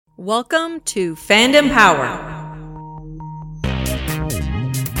Welcome to Fandom Power.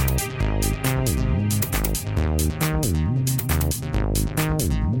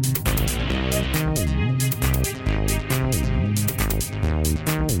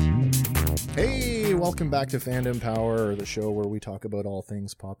 Hey, welcome back to Fandom Power, the show where we talk about all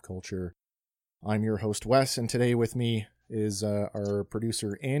things pop culture. I'm your host, Wes, and today with me is our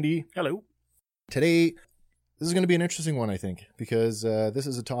producer, Andy. Hello. Today, this is going to be an interesting one, I think, because this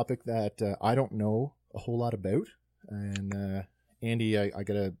is a topic that I don't know a whole lot about. And Andy, I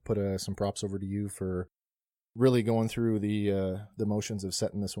got to put some props over to you for really going through the motions of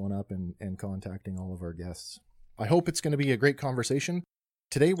setting this one up and contacting all of our guests. I hope it's going to be a great conversation.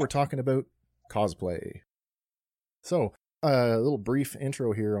 Today, we're talking about cosplay. So, a little brief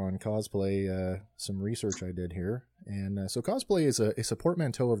intro here on cosplay, some research I did here. And so cosplay is a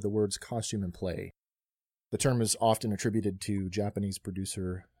portmanteau of the words costume and play. The term is often attributed to Japanese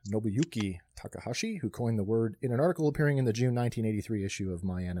producer Nobuyuki Takahashi, who coined the word in an article appearing in the June 1983 issue of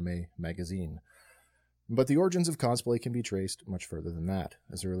My Anime magazine. But the origins of cosplay can be traced much further than that.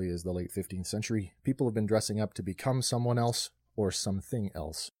 As early as the late 15th century, people have been dressing up to become someone else or something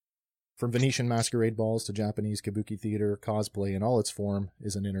else. From Venetian masquerade balls to Japanese kabuki theater, cosplay in all its form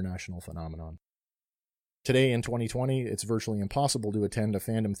is an international phenomenon. Today, in 2020, it's virtually impossible to attend a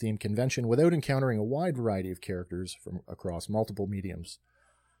fandom-themed convention without encountering a wide variety of characters from across multiple mediums.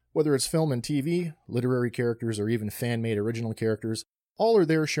 Whether it's film and TV, literary characters, or even fan-made original characters, all are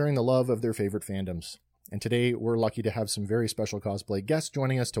there sharing the love of their favorite fandoms. And today, we're lucky to have some very special cosplay guests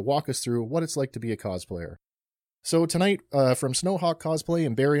joining us to walk us through what it's like to be a cosplayer. So tonight, from Snowhawk Cosplay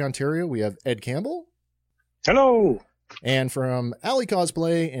in Barrie, Ontario, we have Ed Campbell. Hello. And from Alley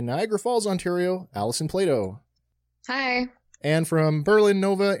Cosplay in Niagara Falls, Ontario, Allison Plato. Hi. And from Berlin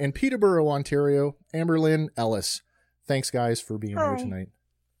Nova in Peterborough, Ontario, Amberlynn Ellis. Thanks, guys, for being here tonight.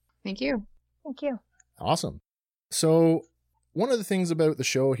 Thank you. Thank you. Awesome. So, one of the things about the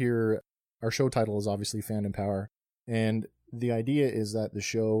show here, our show title is obviously Fandom Power, and the idea is that the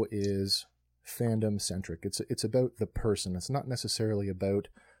show is fandom-centric. It's about the person. It's not necessarily about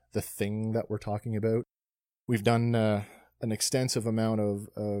the thing that we're talking about. We've done an extensive amount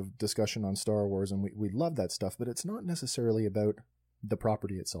of discussion on Star Wars, and we love that stuff, but it's not necessarily about the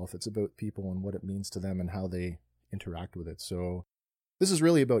property itself. It's about people and what it means to them and how they interact with it. So this is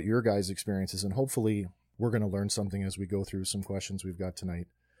really about your guys' experiences, and hopefully we're going to learn something as we go through some questions we've got tonight.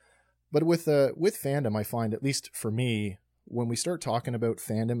 But with fandom, I find, at least for me, when we start talking about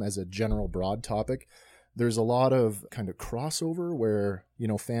fandom as a general broad topic, there's a lot of kind of crossover where,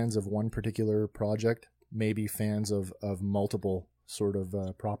 fans of one particular project may be fans of multiple sort of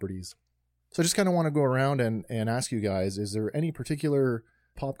properties. So I just kind of want to go around and ask you guys, is there any particular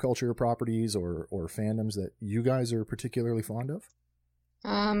pop culture properties or fandoms that you guys are particularly fond of?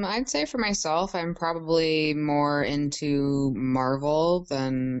 I'd say for myself, I'm probably more into Marvel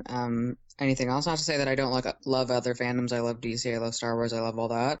than anything else. Not to say that I don't love other fandoms. I love DC, I love Star Wars, I love all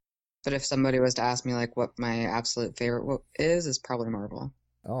that. But if somebody was to ask me what my absolute favorite is probably Marvel.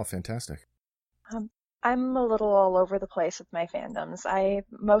 Oh, fantastic. I'm a little all over the place with my fandoms.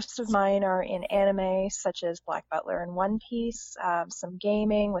 Most of mine are in anime, such as Black Butler and One Piece, some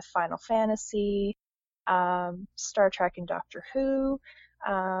gaming with Final Fantasy, Star Trek and Doctor Who,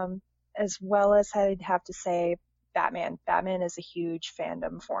 as well as I'd have to say Batman. Batman is a huge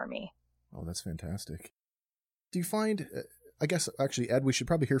fandom for me. Oh, that's fantastic. Do you find, I guess, actually, Ed, we should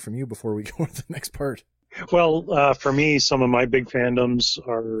probably hear from you before we go to the next part. Well, for me, some of my big fandoms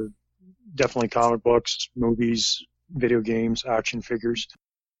are definitely comic books, movies, video games, action figures.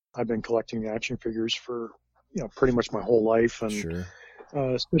 I've been collecting action figures for, pretty much my whole life. And sure.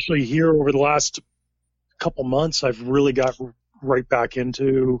 Especially here over the last couple months, I've really got right back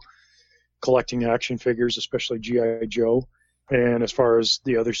into collecting action figures, especially G.I. Joe. And as far as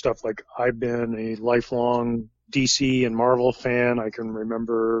the other stuff, I've been a lifelong DC and Marvel fan. I can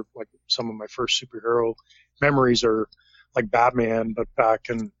remember some of my first superhero memories are like Batman, but back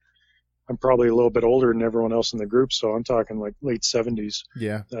in, I'm probably a little bit older than everyone else in the group, so I'm talking late 70s.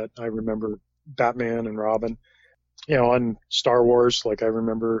 Yeah. That I remember Batman and Robin. On Star Wars, I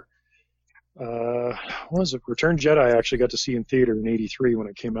remember, what was it? Return Jedi I actually got to see in theater in 83 when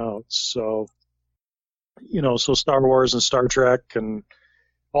it came out. So, so Star Wars and Star Trek and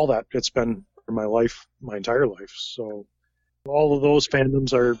all that, it's been my life, my entire life. So all of those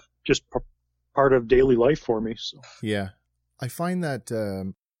fandoms are just part of daily life for me. So yeah, I find that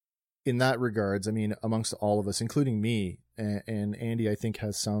in that regards, I mean, amongst all of us, including me and Andy, I think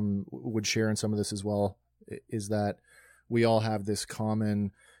would share in some of this as well, is that we all have this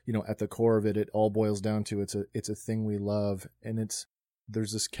common, at the core of it, it all boils down to it's a thing we love, and it's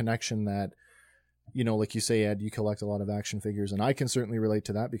there's this connection that, you know, like you say, Ed, you collect a lot of action figures, and I can certainly relate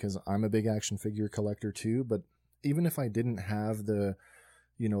to that because I'm a big action figure collector too. But even if I didn't have the,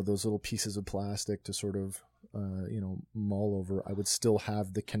 you know, those little pieces of plastic to sort of, you know, mull over, I would still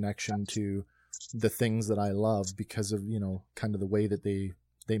have the connection to the things that I love because of, you know, kind of the way that they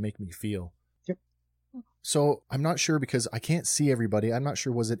make me feel. Yep. So I'm not sure because I can't see everybody. I'm not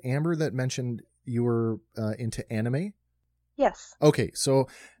sure. Was it Amber that mentioned you were into anime? Yes. Okay. So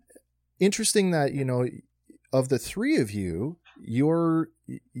interesting that, you know, of the three of you, your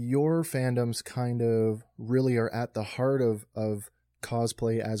fandoms kind of really are at the heart of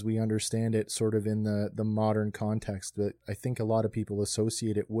cosplay as we understand it, sort of in the modern context that I think a lot of people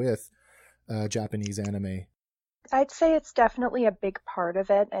associate it with Japanese anime. I'd say it's definitely a big part of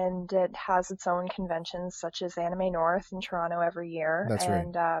it, and it has its own conventions such as Anime North in Toronto every year. That's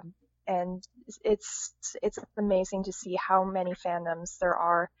right. And it's amazing to see how many fandoms there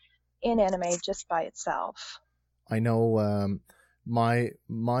are in anime just by itself. I know my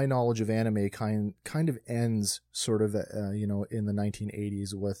knowledge of anime kind of ends sort of you know, in the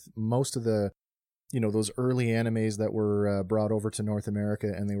 1980s with most of the, you know, those early animes that were brought over to North America,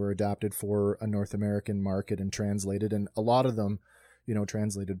 and they were adapted for a North American market and translated, and a lot of them, you know,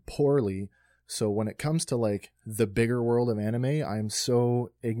 translated poorly. So when it comes to like the bigger world of anime, I'm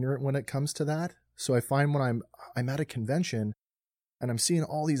so ignorant when it comes to that. So I find when I'm at a convention and I'm seeing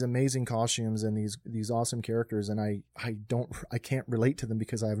all these amazing costumes and these awesome characters, and I can't relate to them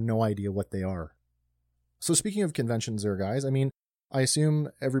because I have no idea what they are. So speaking of conventions there, guys, I mean, I assume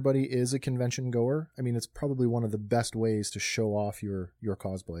everybody is a convention goer. I mean, it's probably one of the best ways to show off your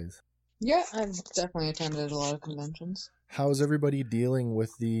cosplays. Yeah, I've definitely attended a lot of conventions. How's everybody dealing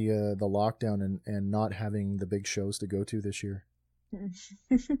with the lockdown and not having the big shows to go to this year?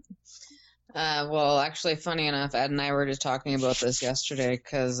 Well, actually, funny enough, Ed and I were just talking about this yesterday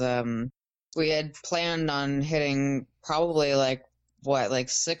because we had planned on hitting probably like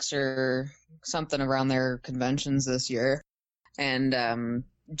 6 or something around their conventions this year. And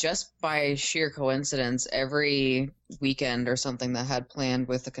just by sheer coincidence, every weekend or something that had planned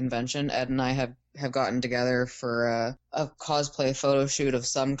with the convention, Ed and I have gotten together for a cosplay photo shoot of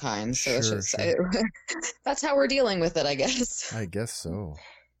some kind. So it's just, that's how we're dealing with it, I guess. I guess so.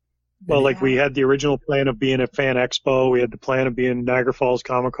 Well, like we had the original plan of being at Fan Expo. We had the plan of being Niagara Falls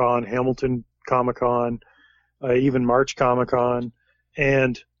Comic Con, Hamilton Comic Con, even March Comic Con.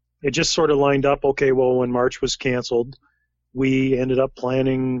 And it just sort of lined up. Okay, well, when March was canceled, we ended up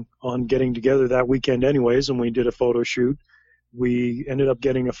planning on getting together that weekend anyways, and we did a photo shoot. We ended up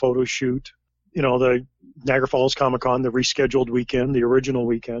getting a photo shoot, you know, the Niagara Falls Comic Con, the rescheduled weekend, the original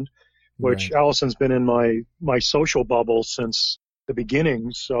weekend, which Allison's been in my social bubble since the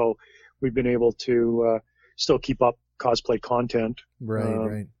beginning, so we've been able to still keep up cosplay content,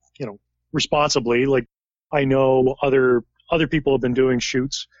 right. You know, responsibly. Like I know other people have been doing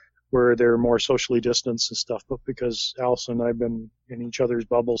shoots where they're more socially distanced and stuff, but because Allison and I've been in each other's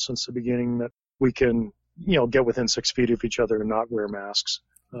bubble since the beginning, that we can, you know, get within 6 feet of each other and not wear masks.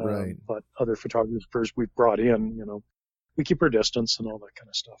 Right. But other photographers we've brought in, you know, we keep our distance and all that kind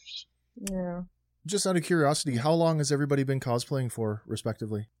of stuff. Yeah. Just out of curiosity, how long has everybody been cosplaying for,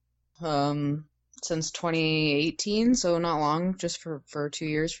 respectively? Since 2018, so not long, just for 2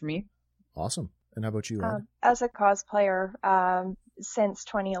 years for me. Awesome. And how about you, Ed? As a cosplayer, since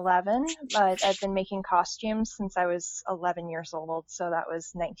 2011, but I've been making costumes since I was 11 years old, so that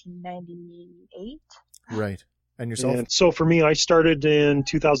was 1998. Right. And yourself? And so for me, I started in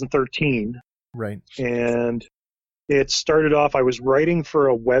 2013. Right. And it started off, I was writing for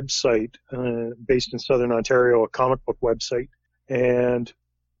a website based in Southern Ontario, a comic book website, and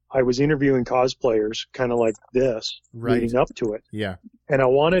I was interviewing cosplayers kind of like this leading up to it. Yeah. And I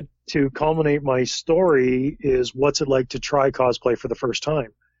wanted to culminate my story is what's it like to try cosplay for the first time.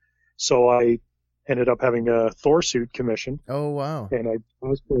 So I ended up having a Thor suit commission. Oh, wow. And I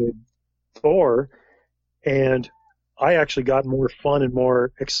cosplayed Thor, and I actually got more fun and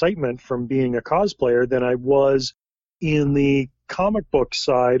more excitement from being a cosplayer than I was in the comic book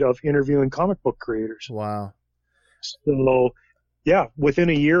side of interviewing comic book creators. Wow. So, yeah,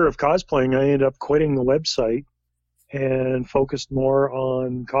 within a year of cosplaying, I ended up quitting the website and focused more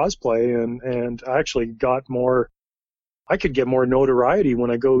on cosplay, and I actually got more, I could get more notoriety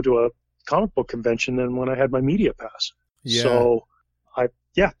when I go to a comic book convention than when I had my media pass.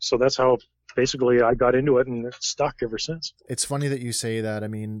 Yeah. So that's how basically I got into it, and it's stuck ever since. It's funny that you say that. I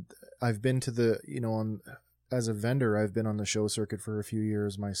mean, I've been to the, you know, as a vendor, I've been on the show circuit for a few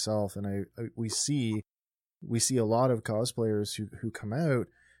years myself, and we see a lot of cosplayers who come out,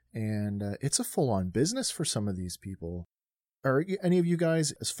 and it's a full-on business for some of these people. Are any of you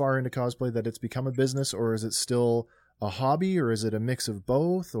guys as far into cosplay that it's become a business, or is it still a hobby, or is it a mix of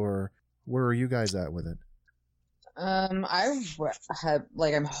both, or where are you guys at with it? I'm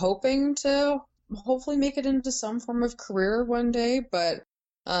hoping to hopefully make it into some form of career one day, but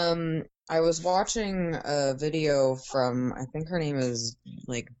I was watching a video from, I think her name is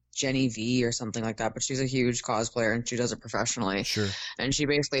like Jenny V or something like that, but she's a huge cosplayer and she does it professionally. Sure. And she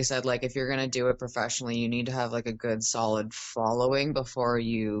basically said, like, if you're gonna do it professionally, you need to have like a good solid following before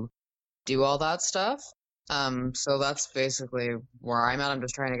you do all that stuff. So that's basically where I'm at. I'm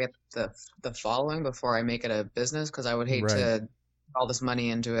just trying to get the following before I make it a business, because I would hate Right. to put all this money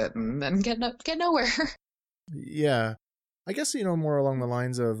into it and then get nowhere. Yeah. I guess, more along the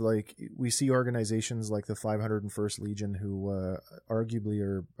lines of, like, we see organizations like the 501st Legion who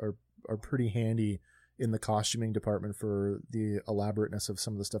arguably are pretty handy in the costuming department for the elaborateness of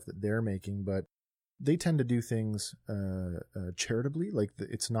some of the stuff that they're making, but they tend to do things charitably. Like,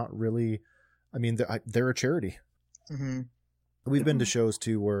 it's not really, I mean, they're a charity. Mm-hmm. We've been to shows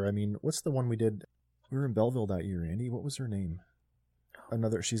too where, I mean, what's the one we did? We were in Belleville that year, Andy. What was her name?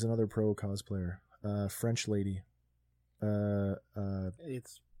 She's another pro cosplayer. French lady. I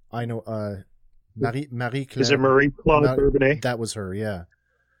know, Marie Claire. Is it Marie-Claude Bourbonnais? That was her, yeah.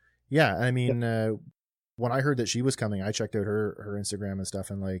 Yeah, I mean, when I heard that she was coming, I checked out her Instagram and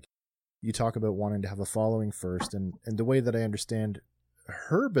stuff, and, like, you talk about wanting to have a following first, and the way that I understand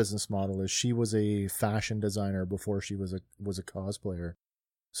her business model is she was a fashion designer before she was a cosplayer.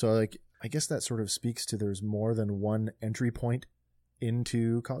 So, like, I guess that sort of speaks to there's more than one entry point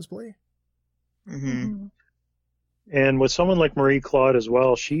into cosplay. Mm-hmm. And with someone like Marie-Claude as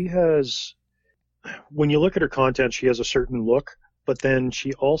well, she has, when you look at her content, she has a certain look, but then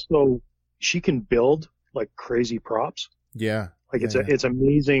she can build like crazy props. Yeah. Like it's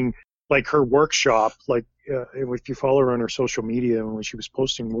amazing. Like her workshop, like if you follow her on her social media, when she was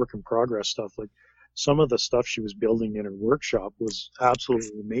posting work in progress stuff, like some of the stuff she was building in her workshop was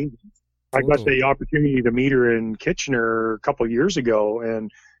absolutely amazing. Totally. I got the opportunity to meet her in Kitchener a couple of years ago,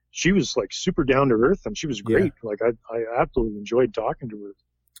 and she was like super down to earth, and she was great. Yeah. Like I absolutely enjoyed talking to her.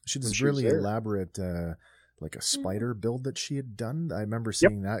 She did this really elaborate, like a spider build that she had done. I remember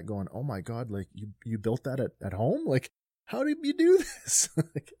seeing that going, oh my God, like you built that at home? Like, how did you do this?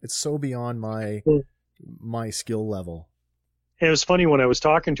 Like, it's so beyond my skill level. And it was funny when I was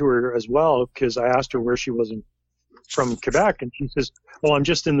talking to her as well, because I asked her where she was from Quebec, and she says, well, I'm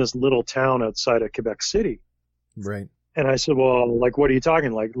just in this little town outside of Quebec City. Right. And I said, well, like, what are you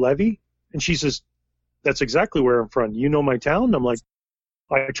talking, like Lévis? And she says, that's exactly where I'm from. You know my town? And I'm like,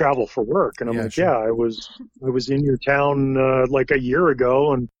 I travel for work. And I'm like, sure. yeah, I was in your town like a year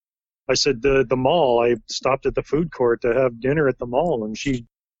ago. And I said, the mall, I stopped at the food court to have dinner at the mall. And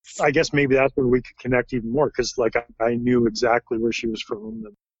I guess maybe that's where we could connect even more, because like I knew exactly where she was from,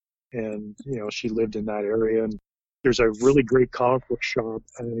 and she lived in that area. And there's a really great comic book shop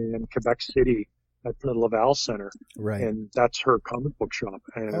in Quebec City at the Laval Center, right? And that's her comic book shop.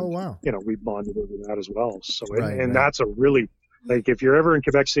 And oh wow, we bonded over that as well. So right. That's a really, like, if you're ever in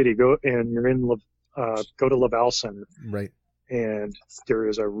Quebec City, go to Laval Center, right? And there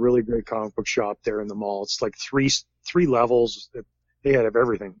is a really great comic book shop there in the mall. It's like three levels. They have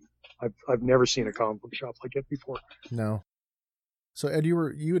everything. I've never seen a comic book shop like it before. No. So Ed,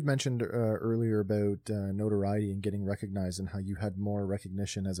 you had mentioned earlier about notoriety and getting recognized, and how you had more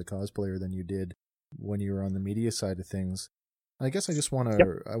recognition as a cosplayer than you did when you were on the media side of things. I guess I just want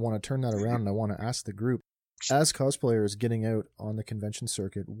to turn that around, and I want to ask the group, as cosplayers getting out on the convention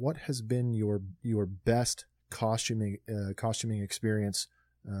circuit, what has been your best costuming experience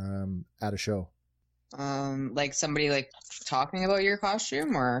at a show? Like somebody like talking about your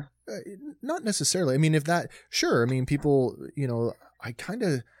costume, or not necessarily. I mean, sure. I mean, people, I kind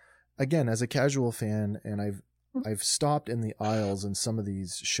of, again, as a casual fan, and I've stopped in the aisles in some of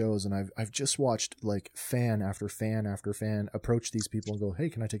these shows, and I've just watched like fan after fan after fan approach these people and go, hey,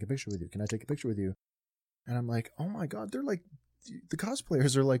 can I take a picture with you? Can I take a picture with you? And I'm like, oh my God, they're like, the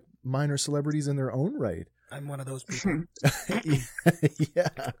cosplayers are like minor celebrities in their own right. I'm one of those people. Yeah.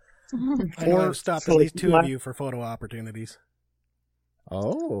 I know I've stopped at least two of you for photo opportunities.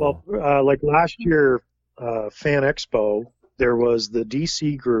 Oh. Well, like last year, Fan Expo, there was the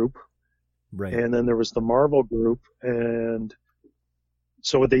DC group, right, and then there was the Marvel group, and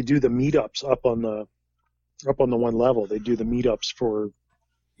so they do the meetups up on the one level. They do the meetups for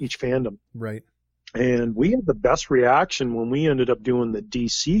each fandom, right. And we had the best reaction when we ended up doing the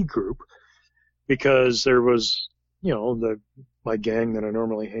DC group, because there was, my gang that I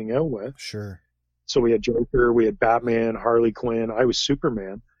normally hang out with. Sure. So we had Joker, we had Batman, Harley Quinn, I was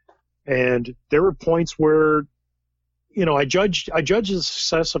Superman. And there were points where I judge the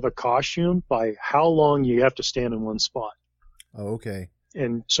success of a costume by how long you have to stand in one spot. Oh, okay.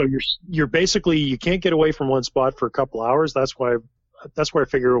 And so you're basically, you can't get away from one spot for a couple hours. That's why I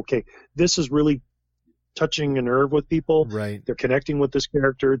figure, okay, this is really touching a nerve with people. Right. They're connecting with this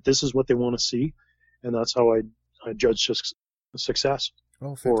character. This is what they want to see, and that's how I judge success.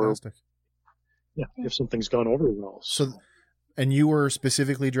 Oh, fantastic. If something's gone over well. So, and you were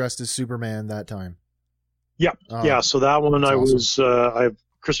specifically dressed as Superman that time? Yeah. Oh, So that one I awesome. was, I have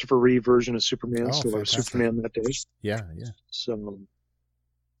Christopher Reeve version of Superman. Oh, So I was fantastic. Superman that day. Yeah. So,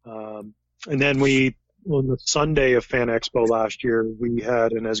 and then on the Sunday of Fan Expo last year, we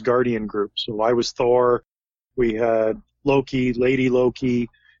had an Asgardian group. So I was Thor. We had Loki, Lady Loki,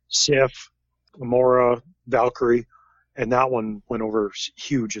 Sif, Gamora, Valkyrie, and that one went over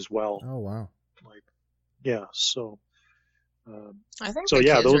huge as well. Oh, wow. So. I think So, the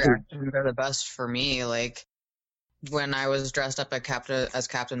yeah, kids' those are- reactions are the best for me. Like when I was dressed up as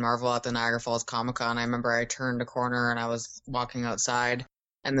Captain Marvel at the Niagara Falls Comic Con, I remember I turned a corner and I was walking outside,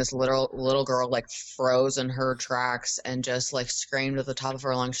 and this little girl like froze in her tracks and just like screamed at the top of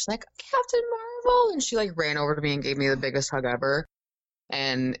her lungs. She's like, "Captain Marvel!" And she like ran over to me and gave me the biggest hug ever.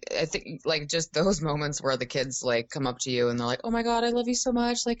 And I think like just those moments where the kids like come up to you and they're like, "Oh my God, I love you so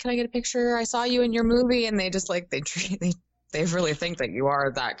much! Like, can I get a picture? I saw you in your movie," and they just like they really think that you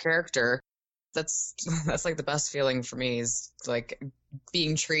are that character. That's like the best feeling for me, is like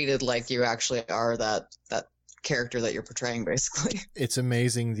being treated like you actually are that character that you're portraying, basically. It's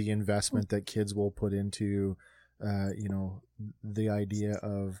amazing the investment that kids will put into, the idea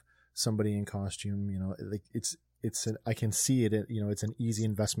of somebody in costume. Like I can see it. It's an easy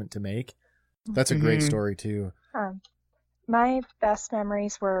investment to make. That's a great story too. My best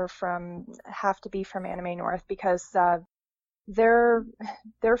memories have to be from Anime North, because their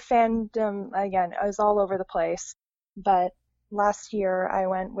fandom, again, is all over the place. But last year I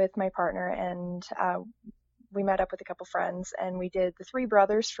went with my partner, and we met up with a couple friends, and we did the three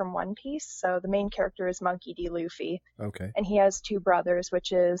brothers from One Piece. So the main character is Monkey D. Luffy. Okay. And he has two brothers,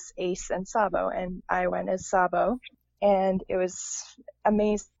 which is Ace and Sabo. And I went as Sabo. And it was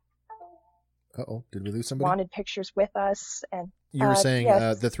amazing. Uh-oh, did we lose somebody? Wanted pictures with us. And You were saying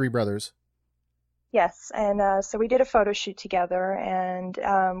yes. the three brothers. Yes, and so we did a photo shoot together, and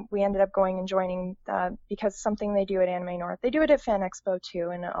we ended up going and joining, because something they do at Anime North. They do it at Fan Expo too,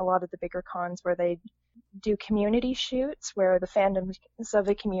 and a lot of the bigger cons, where they do community shoots where the fandoms of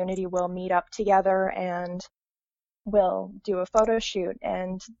the community will meet up together and will do a photo shoot.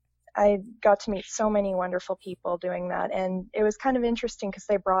 And I got to meet so many wonderful people doing that, and it was kind of interesting because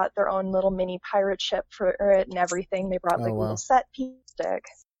they brought their own little mini pirate ship for it and everything. They brought like little set piece stick.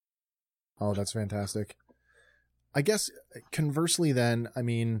 Oh, that's fantastic. I guess conversely then, I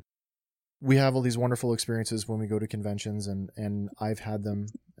mean, we have all these wonderful experiences when we go to conventions, and I've had them.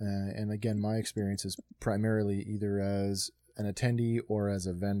 And again, my experience is primarily either as an attendee or as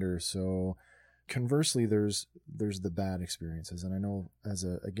a vendor. So conversely, there's the bad experiences. And I know as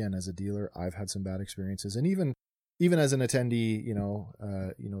a dealer, I've had some bad experiences. And even as an attendee,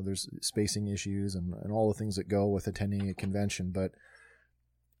 there's spacing issues and all the things that go with attending a convention. But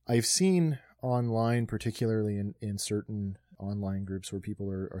I've seen online, particularly in certain online groups where people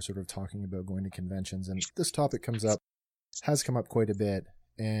are sort of talking about going to conventions, and this topic has come up quite a bit,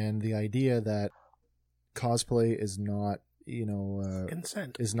 and the idea that cosplay is not,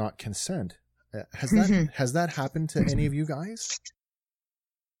 consent. Is not consent. Has that happened to any of you guys?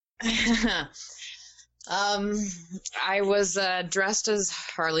 I was dressed as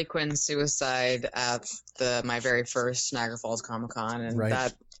Harley Quinn Suicide at my very first Niagara Falls Comic Con, and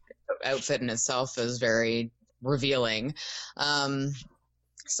that outfit in itself is very revealing.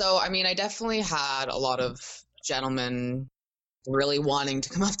 So, I mean, I definitely had a lot of gentlemen really wanting to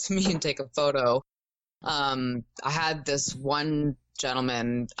come up to me and take a photo. I had this one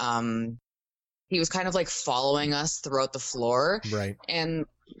gentleman, he was kind of like following us throughout the floor. Right. And,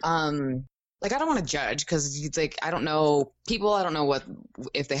 like, I don't want to judge, because like, I don't know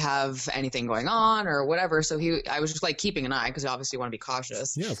if they have anything going on or whatever. So I was just like keeping an eye, because you obviously want to be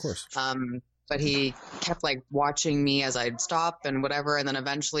cautious. Yeah, of course. But he kept like watching me as I'd stop and whatever. And then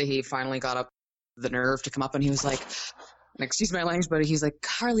eventually he finally got up the nerve to come up, and he was like, excuse my language, but he's like,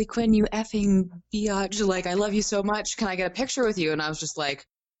 "Harley Quinn, you effing biatch. Like, I love you so much. Can I get a picture with you?" And I was just like,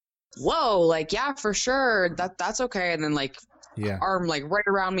 whoa, like, yeah, for sure. That's okay. And then like, arm like right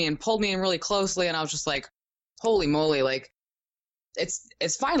around me and pulled me in really closely, and I was just like, holy moly, like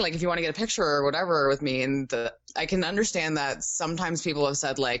it's fine, like if you want to get a picture or whatever with me. And I can understand that sometimes people have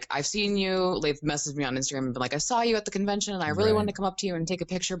said like, I've seen you, they've messaged me on Instagram and been like, I saw you at the convention and I really wanted to come up to you and take a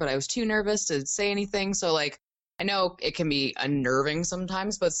picture, but I was too nervous to say anything. So like, I know it can be unnerving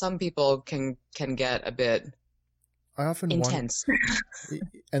sometimes, but some people can get a bit I often intense.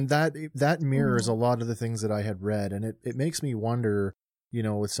 And that mirrors a lot of the things that I had read, and it makes me wonder, you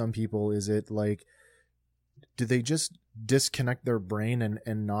know, with some people, is it like, do they just disconnect their brain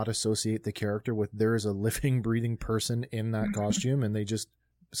and not associate the character with there is a living, breathing person in that costume, and they just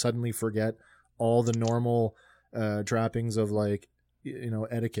suddenly forget all the normal trappings of, like, you know,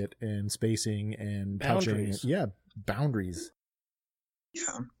 etiquette and spacing and boundaries. touching? Yeah, boundaries.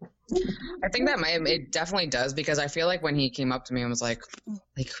 Yeah, I think that it definitely does, because I feel like when he came up to me and was like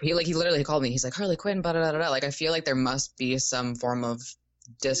he literally called me. He's like, Harley Quinn, blah, blah, blah, blah. Like, I feel like there must be some form of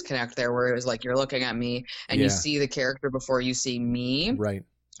disconnect there, where it was like you're looking at me and you see the character before you see me, right?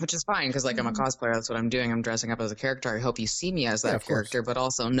 Which is fine, because, like, I'm a cosplayer. That's what I'm doing. I'm dressing up as a character. I hope you see me as that character, but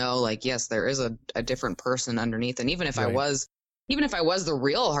also know, like, yes, there is a different person underneath. And even if I was the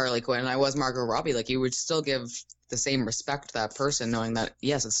real Harley Quinn and I was Margot Robbie, like, you would still give the same respect to that person, knowing that,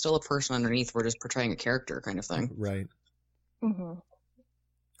 yes, it's still a person underneath. We're just portraying a character, kind of thing. Right. Mm-hmm.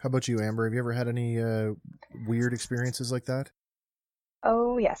 How about you, Amber? Have you ever had any weird experiences like that?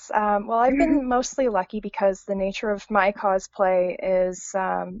 Oh, yes. Well, I've been mostly lucky because the nature of my cosplay is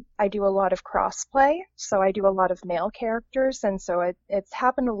I do a lot of crossplay, so I do a lot of male characters, and so it's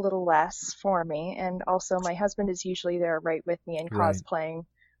happened a little less for me. And also, my husband is usually there right with me and cosplaying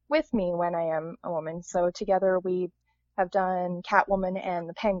with me when I am a woman. So together we have done Catwoman and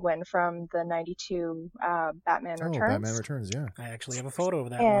the Penguin from the 92 Batman Returns. Oh, Batman Returns, yeah. I actually have a photo of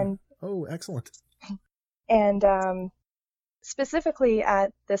that one. Oh, excellent. And specifically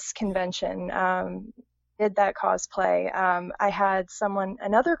at this convention, did that cosplay. I had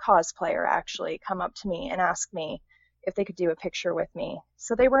another cosplayer actually come up to me and ask me if they could do a picture with me.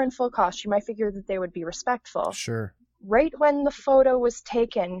 So they were in full costume. I figured that they would be respectful. Sure. Right when the photo was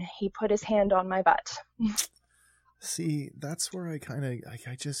taken, he put his hand on my butt. See, that's where I kind of,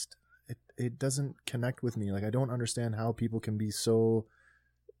 I just, it doesn't connect with me. Like, I don't understand how people can be so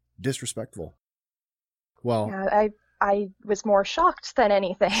disrespectful. Well, yeah, I was more shocked than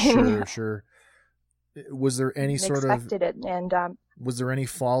anything. Sure. Was there any sort of expected it, and was there any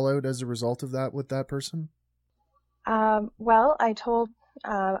fallout as a result of that with that person? Well,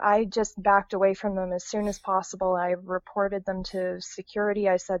 I just backed away from them as soon as possible. I reported them to security.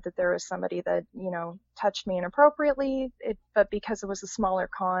 I said that there was somebody that, you know, touched me inappropriately, but because it was a smaller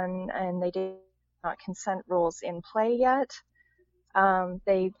con and they did not consent rules in play yet,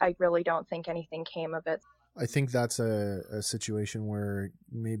 I really don't think anything came of it. I think that's a situation where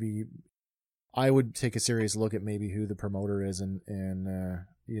maybe I would take a serious look at maybe who the promoter is, and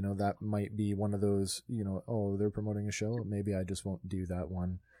you know, that might be one of those, you know, oh, they're promoting a show, maybe I just won't do that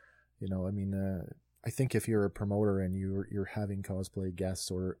one. You know, I mean, I think if you're a promoter and you're having cosplay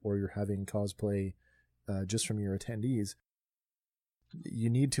guests or you're having cosplay just from your attendees, you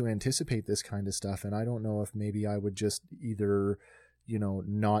need to anticipate this kind of stuff. And I don't know if maybe I would just either, you know,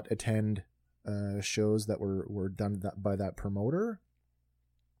 not attend shows that were done by that promoter.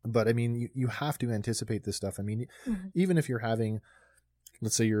 But I mean, you have to anticipate this stuff. I mean, even if you're having,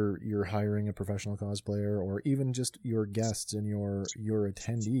 let's say you're hiring a professional cosplayer, or even just your guests and your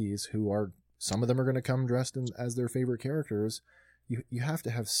attendees, who are, some of them are going to come dressed as their favorite characters, you have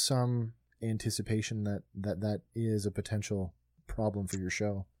to have some anticipation that is a potential problem for your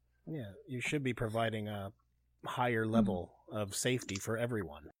show. Yeah, you should be providing a higher level of safety for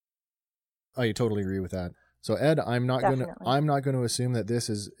everyone. I totally agree with that. So Ed, I'm not going to assume that this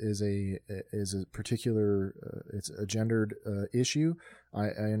is a particular it's a gendered issue. I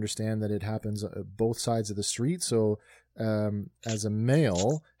understand that it happens both sides of the street. So as a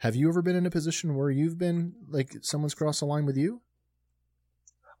male, have you ever been in a position where you've been, like, someone's crossed the line with you?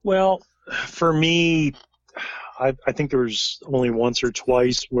 Well, for me, I think there was only once or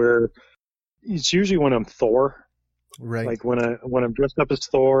twice where it's usually when I'm Thor. Right. Like when I'm dressed up as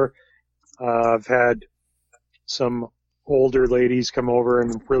Thor, I've had some older ladies come over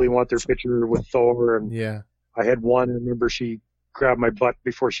and really want their picture with Thor, and yeah, I had one. I remember she grabbed my butt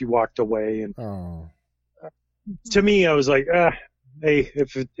before she walked away, and to me, I was like, hey,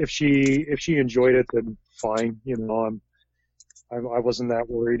 if she enjoyed it, then fine. You know, I wasn't that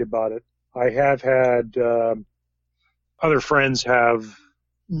worried about it. I have had other friends have a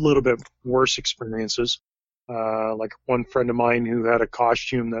little bit worse experiences. Like one friend of mine who had a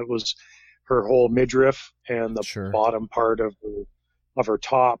costume that was her whole midriff, and the bottom part of her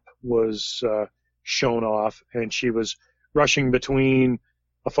top was shown off, and she was rushing between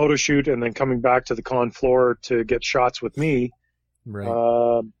a photo shoot and then coming back to the con floor to get shots with me.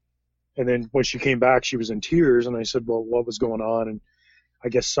 Right. And then when she came back, she was in tears, and I said, well, what was going on? And I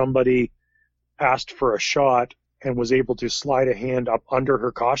guess somebody asked for a shot, and was able to slide a hand up under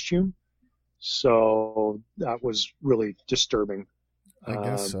her costume. So that was really disturbing. I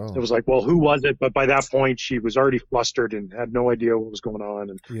guess so. It was like, well, who was it? But by that point, she was already flustered and had no idea what was going on,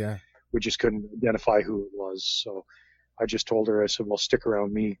 and Yeah. we just couldn't identify who it was. So I just told her, I said, well, stick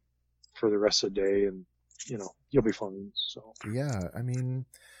around me for the rest of the day, and you'll be fine. So Yeah, I mean,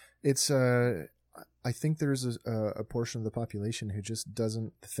 it's I think there's a portion of the population who just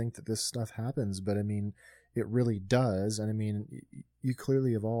doesn't think that this stuff happens, but I mean, it really does. And I mean, you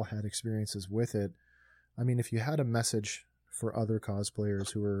clearly have all had experiences with it. I mean, if you had a message for other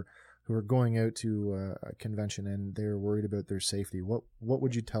cosplayers who are going out to a convention and they're worried about their safety, what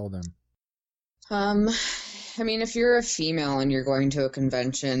would you tell them? I mean, if you're a female and you're going to a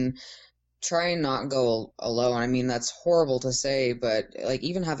convention, try and not go alone. I mean, that's horrible to say, but like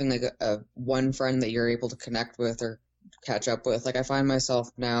even having like a one friend that you're able to connect with or catch up with, like I find myself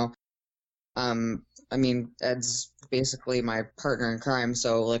now, I mean, Ed's basically my partner in crime,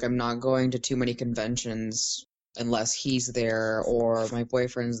 so like I'm not going to too many conventions unless he's there or my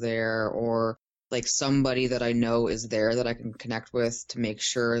boyfriend's there or like somebody that I know is there that I can connect with to make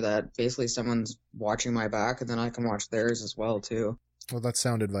sure that basically someone's watching my back and then I can watch theirs as well too. Well, that's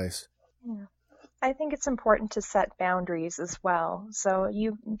sound advice. Yeah. I think it's important to set boundaries as well. So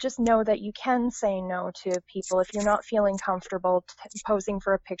you just know that you can say no to people if you're not feeling comfortable posing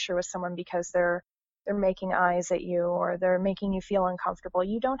for a picture with someone because they're making eyes at you or they're making you feel uncomfortable.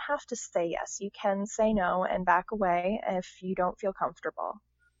 You don't have to say yes. You can say no and back away if you don't feel comfortable.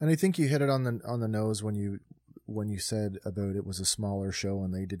 And I think you hit it on the nose when you said about it was a smaller show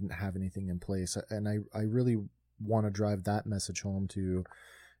and they didn't have anything in place. And I really want to drive that message home to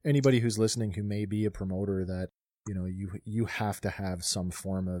anybody who's listening who may be a promoter, that you have to have some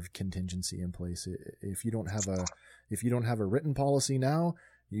form of contingency in place. If you don't have a written policy now,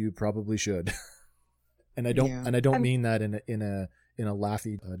 you probably should. And I don't mean that in a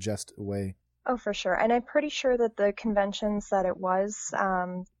laughy jest way. Oh, for sure. And I'm pretty sure that the conventions that it was,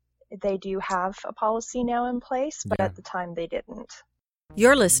 they do have a policy now in place, but at the time they didn't.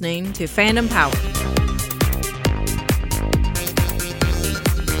 You're listening to Fandom Power.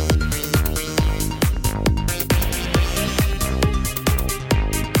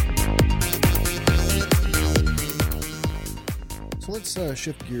 So let's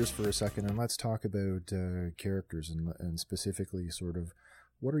shift gears for a second and let's talk about characters and specifically sort of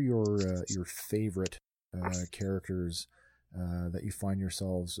what are your favorite characters that you find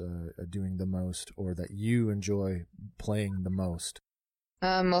yourselves doing the most or that you enjoy playing the most?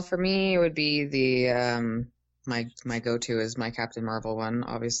 Well, for me, it would be the my go-to is my Captain Marvel one,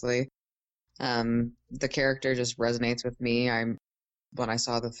 obviously. The character just resonates with me. When I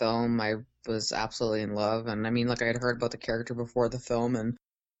saw the film, I was absolutely in love. And I mean, like I had heard about the character before the film and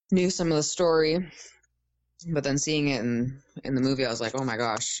knew some of the story, but then seeing it in the movie, I was like, oh my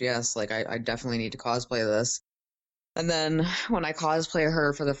gosh, yes, like I definitely need to cosplay this. And then when I cosplay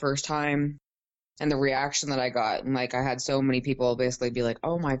her for the first time and the reaction that I got, and like I had so many people basically be like,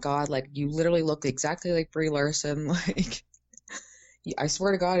 oh my God, like you literally look exactly like Brie Larson, like I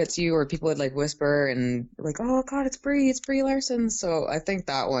swear to God, it's you, or people would like whisper and like, oh God, it's Brie Larson. So I think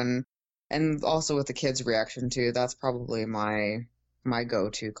that one, and also with the kids' reaction too, that's probably my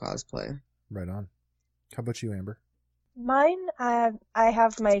go-to cosplay. Right on. How about you, Amber? Mine, I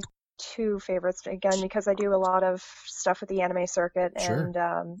have my two favorites again because I do a lot of stuff with the anime circuit. Sure.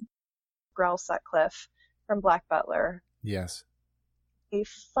 And Grell Sutcliffe from Black Butler. Yes. A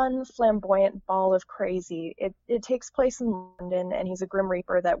fun, flamboyant ball of crazy. It takes place in London, and he's a Grim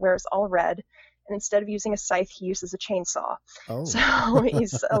Reaper that wears all red, and instead of using a scythe, he uses a chainsaw. Oh. So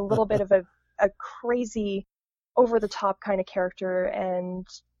he's a little bit of a crazy, over-the-top kind of character, and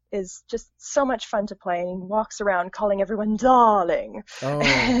is just so much fun to play. And he walks around calling everyone darling. Oh,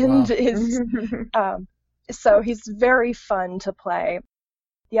 and wow. is so he's very fun to play.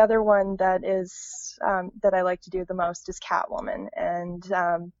 The other one that is that I like to do the most is Catwoman, and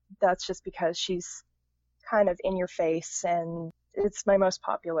that's just because she's kind of in your face, and it's my most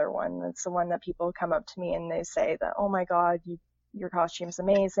popular one. It's the one that people come up to me and they say that, oh my God, your costume's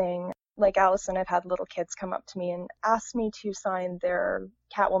amazing. Like Allison, I've had little kids come up to me and ask me to sign their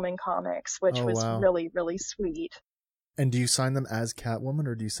Catwoman comics, which was wow. really, really sweet. And do you sign them as Catwoman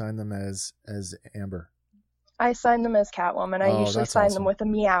or do you sign them as Amber? I sign them as Catwoman. I usually sign them with a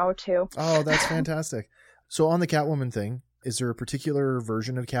meow, too. Oh, that's fantastic. So on the Catwoman thing, is there a particular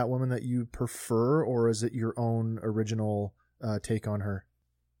version of Catwoman that you prefer, or is it your own original take on her?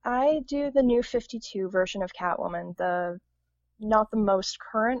 I do the new 52 version of Catwoman, not the most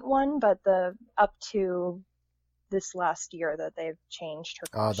current one, but the up to this last year that they've changed her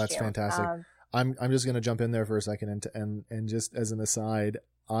costume. Oh, that's fantastic. I'm just going to jump in there for a second and just as an aside,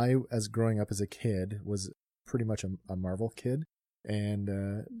 I, as growing up as a kid, was pretty much a Marvel kid. And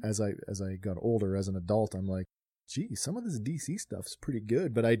as I got older as an adult, I'm like, gee, some of this DC stuff's pretty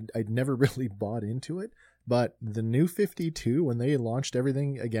good, but I'd never really bought into it. But the New 52, when they launched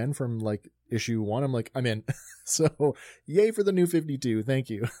everything again from like issue 1, I'm like, I'm in. So yay for the New 52. Thank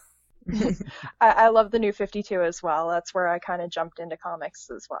you. I love the New 52 as well. That's where I kind of jumped into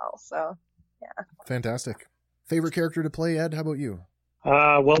comics as well. So, yeah. Fantastic. Favorite character to play, Ed? How about you?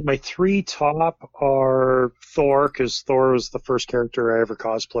 Well, my 3 top are Thor, because Thor was the first character I ever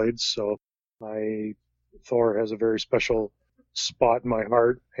cosplayed. So Thor has a very special spot in my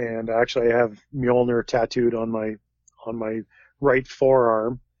heart. And actually, I have Mjolnir tattooed on my right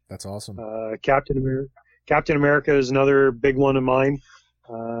forearm. That's awesome. Captain America is another big one of mine.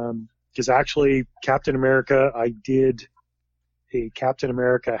 Because actually, Captain America, I did a Captain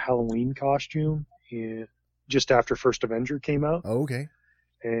America Halloween costume just after First Avenger came out. Oh, okay.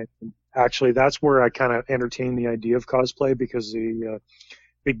 And actually, that's where I kind of entertained the idea of cosplay, because the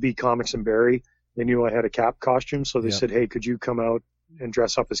Big B Comics and Barry, they knew I had a Cap costume, so they said, hey, could you come out and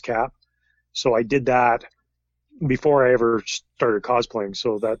dress up as Cap? So I did that before I ever started cosplaying,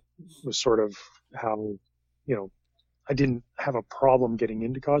 so that was sort of how, I didn't have a problem getting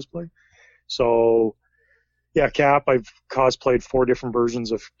into cosplay. So, yeah, Cap, I've cosplayed 4 different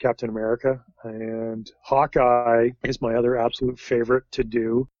versions of Captain America, and Hawkeye is my other absolute favorite to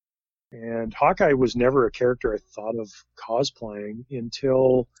do. And Hawkeye was never a character I thought of cosplaying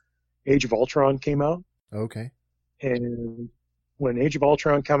until Age of Ultron came out. Okay. And when Age of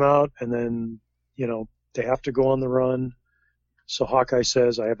Ultron came out, and then, they have to go on the run. So Hawkeye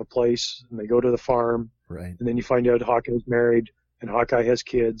says, I have a place, and they go to the farm. Right. And then you find out Hawkeye's married, and Hawkeye has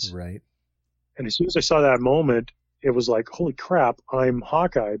kids. Right. And as soon as I saw that moment, it was like, holy crap, I'm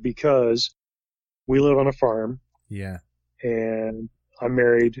Hawkeye, because we live on a farm. Yeah. And I'm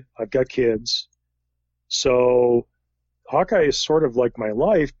married. I've got kids. So Hawkeye is sort of like my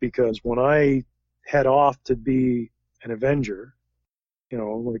life, because when I head off to be an Avenger,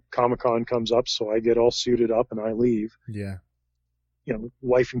 like Comic-Con comes up, so I get all suited up and I leave. Yeah.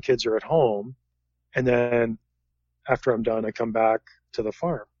 Wife and kids are at home. And then after I'm done, I come back to the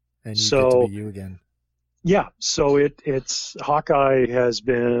farm. And you get to be you again. Yeah. So it's Hawkeye has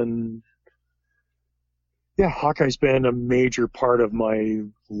been, Hawkeye's been a major part of my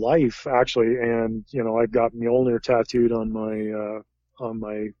life, actually. And, I've got Mjolnir tattooed on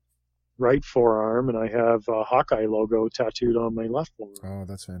my right forearm, and I have a Hawkeye logo tattooed on my left forearm. Oh,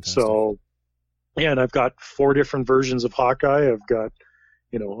 that's fantastic. So, and I've got 4 different versions of Hawkeye. I've got,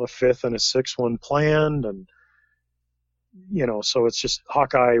 a 5th and a 6th one planned, and, so it's just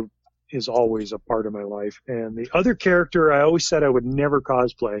Hawkeye is always a part of my life. And the other character I always said I would never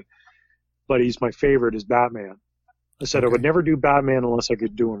cosplay, but he's my favorite, is Batman. I said I would never do Batman unless I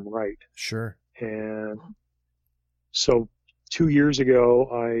could do him right. Sure. And so 2 years ago,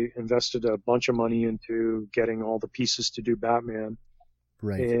 I invested a bunch of money into getting all the pieces to do Batman.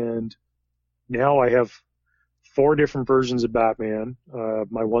 Right. And now I have 4 different versions of Batman.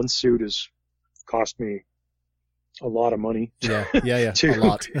 My one suit has cost me a lot of money. Yeah. to, a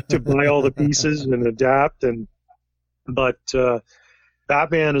lot. to buy all the pieces and adapt. But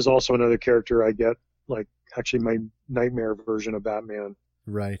Batman is also another character I get, like actually my nightmare version of Batman.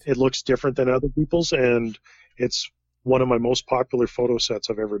 Right. It looks different than other people's, and it's one of my most popular photo sets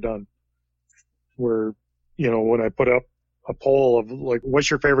I've ever done. Where, when I put up a poll of like,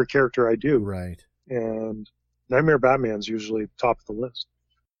 what's your favorite character I do? Right. And Nightmare Batman's usually top of the list.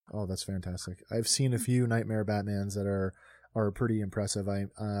 Oh, that's fantastic. I've seen a few Nightmare Batmans that are pretty impressive.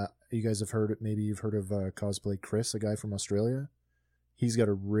 You guys have heard it. Maybe you've heard of Cosplay Chris, a guy from Australia. He's got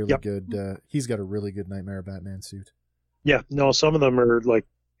a really good. He's got a really good Nightmare Batman suit. Yeah. No, some of them are like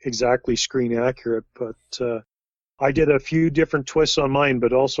exactly screen accurate, but I did a few different twists on mine.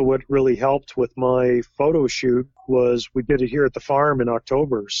 But also, what really helped with my photo shoot was we did it here at the farm in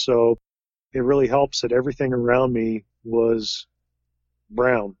October, so it really helps that everything around me was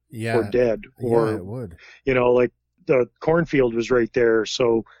brown or dead, or it would. Like the cornfield was right there,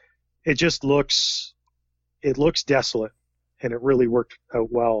 so it just looks desolate, and it really worked out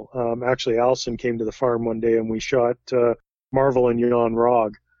well. Actually, Allison came to the farm one day and we shot Marvel and Jan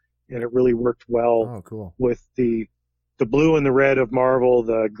Rog, and it really worked well. Oh, cool. With the blue and the red of Marvel,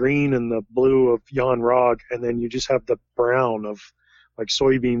 the green and the blue of Jan Rog, and then you just have the brown of like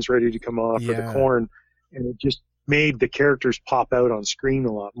soybeans ready to come off, or the corn, and it just made the characters pop out on screen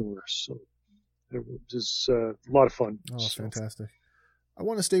a lot more. So it was a lot of fun. Oh, fantastic. I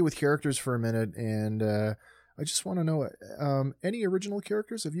want to stay with characters for a minute, and I I just want to know, any original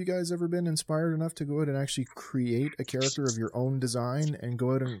characters? Have you guys ever been inspired enough to go out and actually create a character of your own design and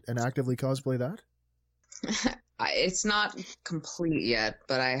go out and actively cosplay that? It's not complete yet,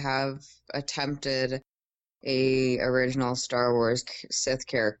 but I have attempted a original Star Wars Sith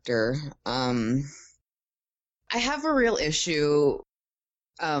character. I have a real issue,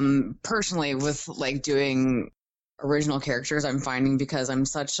 personally, with like doing original characters. I'm finding because I'm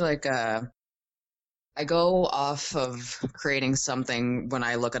such like I go off of creating something when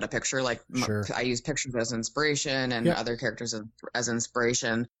I look at a picture. Like Sure. I use pictures as inspiration and Yep. other characters as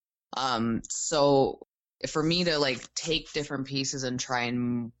inspiration. So for me to like take different pieces and try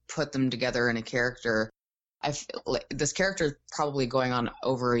and put them together in a character, I feel like this character is probably going on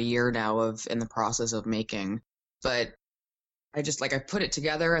over a year now in the process of making, but I just like I put it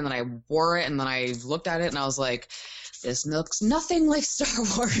together and then I wore it and then I looked at it and I was like, this looks nothing like Star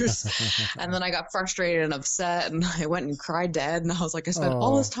Wars. And then I got frustrated and upset and I went and cried to Ed and I was like, I spent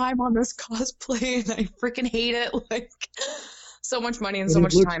all this time on this cosplay and I freaking hate it. Like so much money and so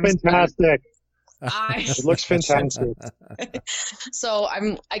much time. It looks fantastic. I It looks fantastic. So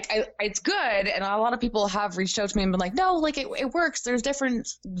I'm like, it's good, and a lot of people have reached out to me and been like, no, like it works. There's different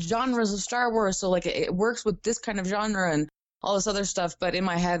genres of Star Wars, so like it works with this kind of genre and all this other stuff. But in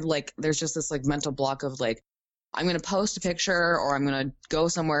my head, like there's just this like mental block of like, I'm gonna post a picture or I'm gonna go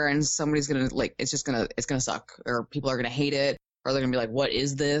somewhere and somebody's gonna like it's gonna suck, or people are gonna hate it, or they're gonna be like, what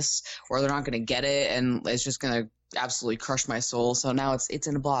is this, or they're not gonna get it, and it's just gonna absolutely crushed my soul. So now it's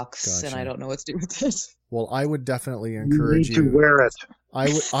in a box. Gotcha. And I don't know what to do with it. Well, I would definitely You encourage need to wear it.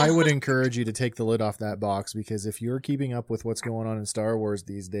 I would encourage you to take the lid off that box, because if you're keeping up with what's going on in Star Wars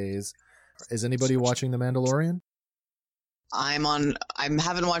these days, is anybody watching The Mandalorian? I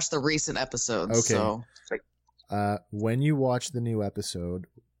haven't watched the recent episodes. Okay. So When you watch the new episode,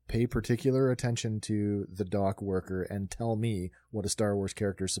 pay particular attention to the dock worker and tell me what a Star Wars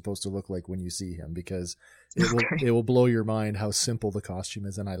character is supposed to look like when you see him, because it will blow your mind how simple the costume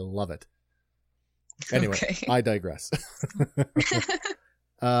is, and I love it. Anyway, okay. I digress.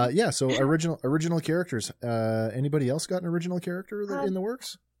 Yeah, so original characters. Anybody else got an original character in the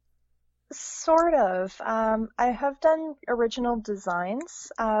works? Sort of. I have done original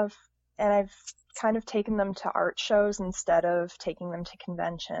designs, and I've kind of taken them to art shows instead of taking them to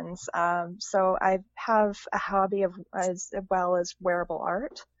conventions. So I have a hobby of as well as wearable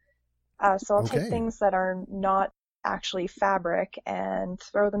art. So I'll Okay. take things that are not actually fabric and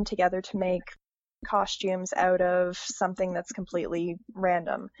throw them together to make costumes out of something that's completely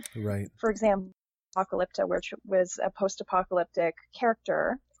random. Right. For example, Apocalypta, which was a post-apocalyptic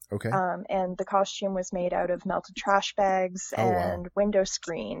character, Okay. and the costume was made out of melted trash bags Oh, wow. and window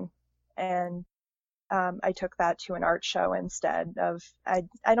screen. And I took that to an art show instead of, I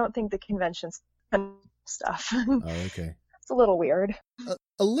don't think the convention's stuff. Oh, okay. It's a little weird.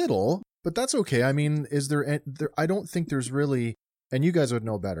 A little, but that's okay. I mean, is there? I don't think there's really, and you guys would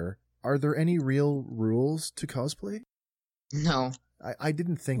know better. Are there any real rules to cosplay? No. I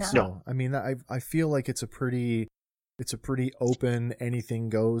didn't think No. so. I mean, I feel like it's a pretty open, anything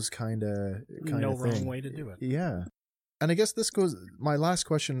goes kind of No thing. wrong way to do it. Yeah. And I guess my last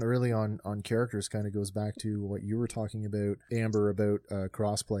question really on characters kind of goes back to what you were talking about, Amber, about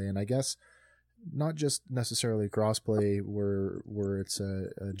crossplay. And I guess not just necessarily crossplay where it's a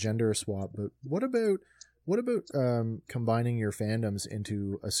gender swap, but what about combining your fandoms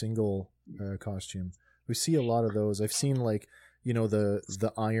into a single costume? We see a lot of those. I've seen like,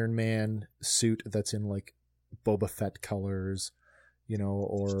 the Iron Man suit that's in like Boba Fett colors,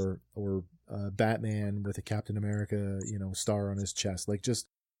 or Batman with a Captain America, star on his chest, like just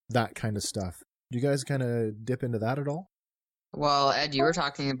that kind of stuff. Do you guys kind of dip into that at all? Well, Ed, you were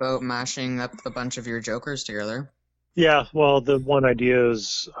talking about mashing up a bunch of your Jokers together. Yeah, well, the one idea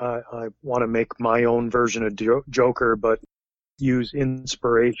is I want to make my own version of Joker, but use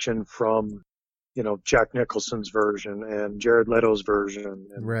inspiration from, Jack Nicholson's version and Jared Leto's version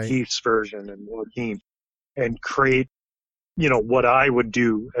and Right. Keith's version and Joaquin, and create, what I would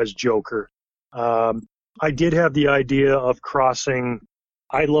do as Joker. I did have the idea of crossing.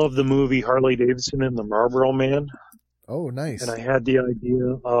 I love the movie Harley Davidson and the Marlboro Man, Oh, nice. and I had the idea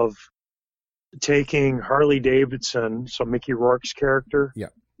of taking Harley Davidson, so Mickey Rourke's character, Yeah.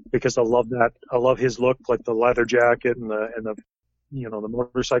 because I love that. I love his look, like the leather jacket and the the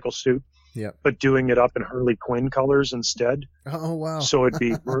motorcycle suit. Yeah. But doing it up in Harley Quinn colors instead, Oh, wow. so it'd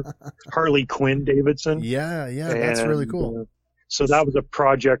be Harley Quinn Davidson. yeah, that's really cool. So that was a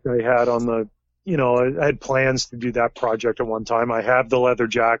project I had on the. I had plans to do that project at one time. I have the leather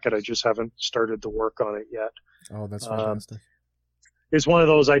jacket. I just haven't started to work on it yet. Oh, that's fantastic. it's one of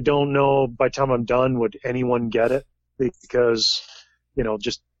those I don't know by the time I'm done would anyone get it, because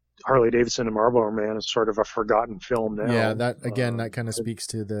just Harley Davidson and Marlboro Man is sort of a forgotten film now. Yeah, that again, that kind of speaks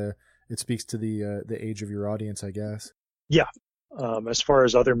to the age of your audience, I guess. Yeah. As far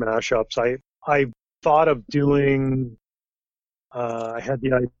as other mashups, I thought of doing. I had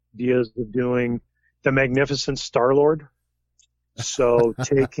the ideas of doing the Magnificent Star-Lord. So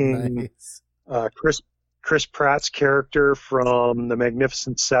taking Nice. Chris Pratt's character from the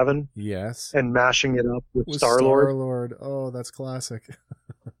Magnificent Seven, Yes. and mashing it up with With Star-Lord. Star-Lord. Oh, that's classic.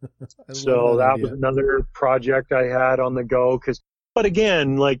 I So love that idea. was another project I had on the go. But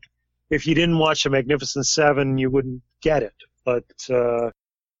again, like, if you didn't watch the Magnificent Seven, you wouldn't get it. But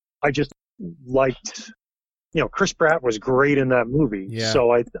I just liked, Chris Pratt was great in that movie. Yeah.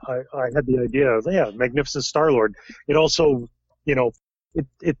 So I had the idea of, Magnificent Star-Lord. It also,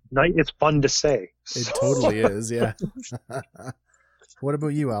 it's fun to say. It totally is, yeah. What about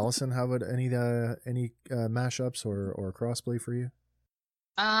you, Allison? How about any mashups or crossplay for you?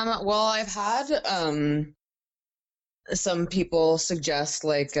 Well, I've had some people suggest,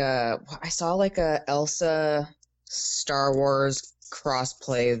 like, I saw like a Elsa Star Wars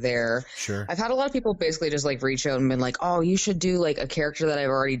crossplay there. Sure. I've had a lot of people basically just like reach out and been like, oh, you should do like a character that I've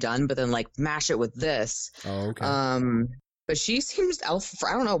already done, but then like mash it with this. Oh, okay. But she seems, I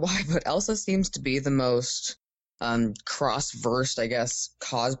don't know why, but Elsa seems to be the most cross-versed, I guess,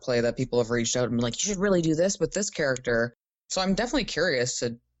 cosplay that people have reached out and been like, you should really do this with this character. So I'm definitely curious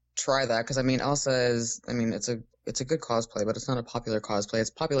to try that, because I mean, Elsa is, it's a good cosplay, but it's not a popular cosplay. It's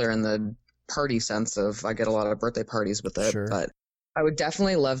popular in the party sense of, I get a lot of birthday parties with it. Sure. But I would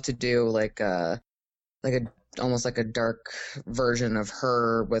definitely love to do almost like a dark version of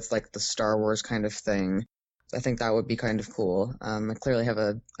her with like the Star Wars kind of thing. I think that would be kind of cool. I clearly have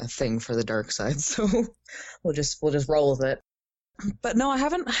a thing for the dark side, so we'll just roll with it. But no, I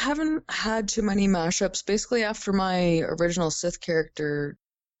haven't had too many mashups. Basically, after my original Sith character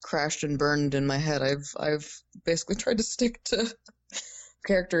crashed and burned in my head, I've basically tried to stick to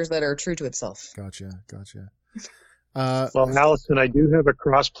characters that are true to itself. Gotcha. Well, Allison, I do have a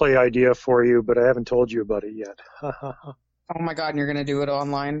crossplay idea for you, but I haven't told you about it yet. Oh my god, and you're gonna do it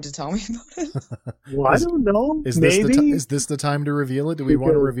online to tell me about it? Well, I don't know. Is Maybe. this the time to reveal it? Do we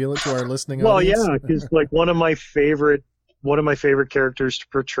want to reveal it to our listening Well, audience? yeah, because like one of my favorite characters to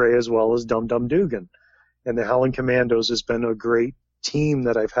portray as well is Dum Dum Dugan, and the Howling Commandos has been a great team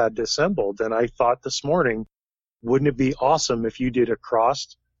that I've had assembled. And I thought this morning, wouldn't it be awesome if you did a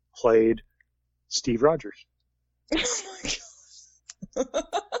cross-played Steve Rogers? Oh my god.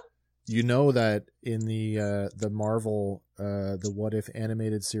 You know that in the Marvel the What If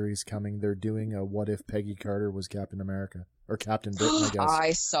animated series coming, they're doing a What If Peggy Carter was Captain America or Captain Britain, I guess.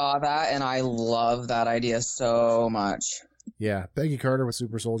 I saw that and I love that idea so much. Yeah, Peggy Carter with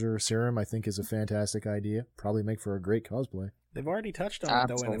Super Soldier Serum, I think, is a fantastic idea. Probably make for a great cosplay. They've already touched on it,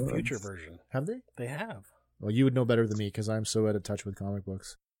 though, in a Absolutely. future version. Have they? They have. Well, you would know better than me because I'm so out of touch with comic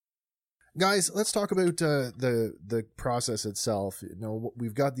books. Guys, let's talk about the process itself. You know,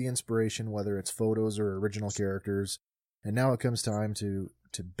 we've got the inspiration, whether it's photos or original characters, and now it comes time to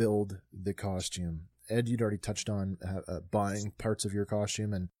build the costume. Ed, you'd already touched on buying parts of your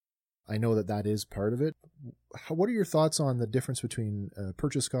costume, and I know that is part of it. What are your thoughts on the difference between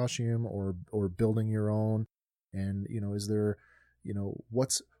purchase costume or building your own? And is there,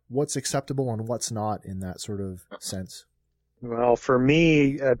 what's acceptable and what's not in that sort of sense? Well, for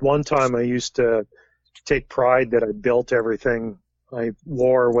me, at one time, I used to take pride that I built everything I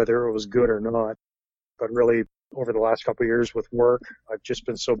wore, whether it was good or not. But really, over the last couple of years with work, I've just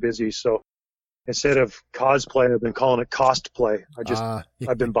been so busy. So instead of cosplay, I've been calling it costplay.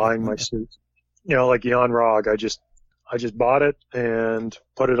 I've been buying my suits. Like Jan Rog, I just bought it and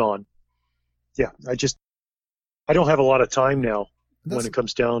put it on. Yeah, I don't have a lot of time now when it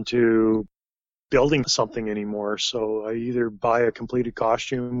comes down to building something anymore. So I either buy a completed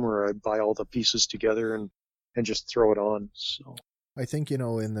costume or I buy all the pieces together and just throw it on. So I think, in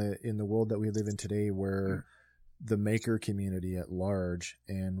the world that we live in today, where the maker community at large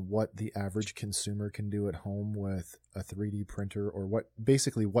and what the average consumer can do at home with a 3D printer, or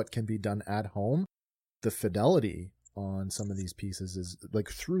what can be done at home, the fidelity on some of these pieces is like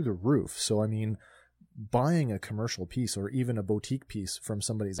through the roof. So, I mean, buying a commercial piece or even a boutique piece from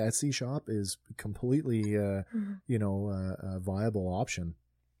somebody's Etsy shop is completely, a viable option.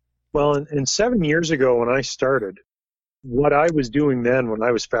 Well, and 7 years ago when I started, what I was doing then when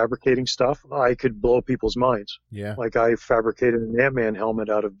I was fabricating stuff, I could blow people's minds. Yeah. Like I fabricated an Ant-Man helmet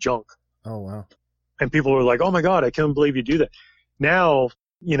out of junk. Oh, wow. And people were like, oh my God, I can't believe you do that. Now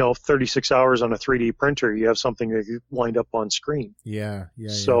 36 hours on a 3D printer, you have something that you wind up on screen. Yeah.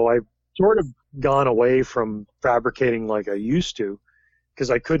 So I've sort of gone away from fabricating like I used to, because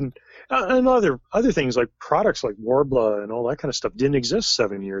I couldn't. And other things like products like Warbla and all that kind of stuff didn't exist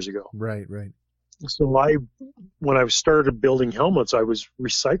 7 years ago. Right. So when I started building helmets, I was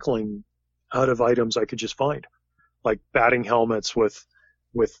recycling out of items I could just find, like batting helmets with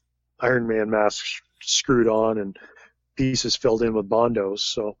Iron Man masks screwed on and pieces filled in with Bondos,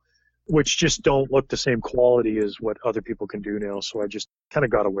 so which just don't look the same quality as what other people can do now. So I just kind of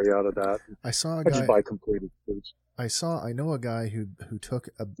got away out of that. I just buy completed foods. I know a guy who took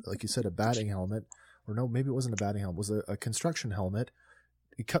like you said, a batting helmet, or no, maybe it wasn't a batting helmet, it was a construction helmet.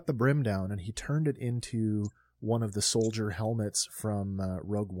 He cut the brim down and he turned it into one of the soldier helmets from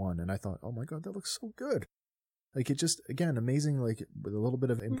Rogue One, and I thought, oh my god, that looks so good. Like, it just, again, amazing, like with a little bit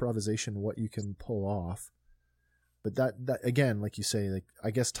of improvisation, what you can pull off. But that again, like you say, like,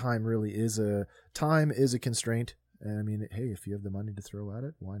 I guess time is a constraint. And I mean, hey, if you have the money to throw at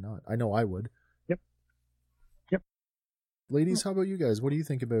it, why not? I know I would. Yep. Ladies, how about you guys? What do you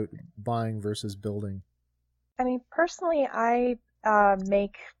think about buying versus building? I mean, personally, I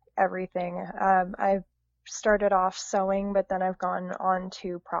make everything. I've started off sewing, but then I've gone on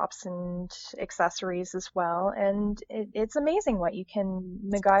to props and accessories as well. And it's amazing what you can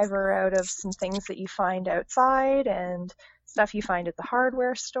MacGyver out of some things that you find outside and stuff you find at the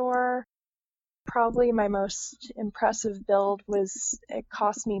hardware store. Probably my most impressive build it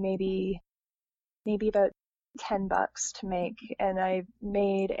cost me maybe about $10 to make, and I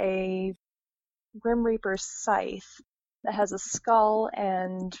made a Grim Reaper scythe that has a skull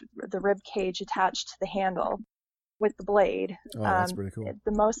and the rib cage attached to the handle with the blade. Oh, that's pretty cool.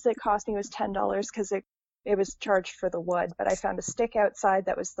 The most that cost me was $10 because it was charged for the wood, but I found a stick outside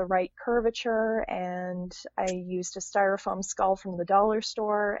that was the right curvature, and I used a styrofoam skull from the dollar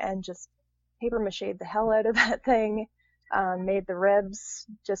store and just paper mache'd the hell out of that thing. Made the ribs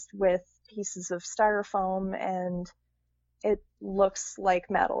just with pieces of styrofoam, and it looks like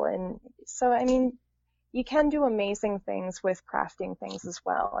metal. And so, I mean, you can do amazing things with crafting things as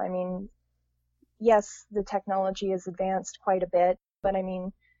well. I mean, yes, the technology has advanced quite a bit, but I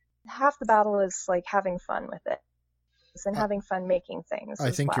mean, half the battle is like having fun with it and having fun making things.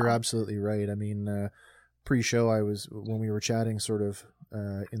 I think you're absolutely right. I mean, pre-show, when we were chatting sort of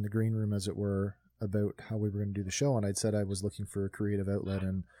in the green room, as it were, about how we were going to do the show, and I'd said I was looking for a creative outlet,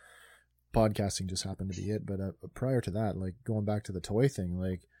 and podcasting just happened to be it. But prior to that, like going back to the toy thing,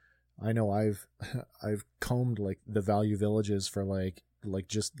 like I know I've combed like the Value Villages for like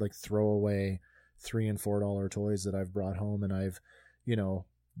just like throwaway $3 and $4 toys that I've brought home, and I've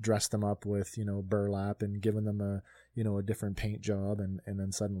dressed them up with burlap and given them a different paint job, and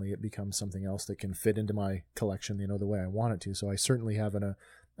then suddenly it becomes something else that can fit into my collection the way I want it to. So I certainly have an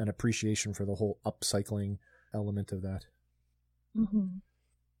appreciation for the whole upcycling element of that. Mm-hmm.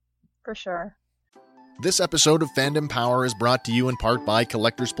 For sure. This episode of Fandom Power is brought to you in part by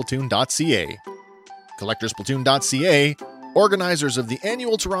CollectorsPlatoon.ca. CollectorsPlatoon.ca, organizers of the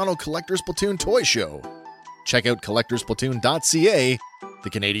annual Toronto Collectors Platoon Toy Show. Check out CollectorsPlatoon.ca, the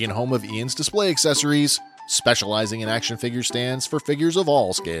Canadian home of Ian's Display Accessories, specializing in action figure stands for figures of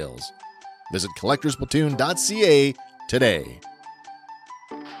all scales. Visit CollectorsPlatoon.ca today.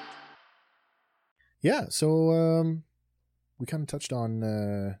 Yeah, so we kind of touched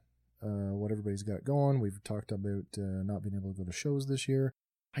on what everybody's got going. We've talked about not being able to go to shows this year.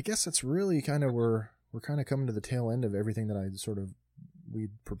 I guess that's really kind of we're kind of coming to the tail end of everything that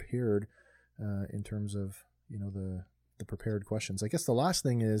we'd prepared in terms of the prepared questions. I guess the last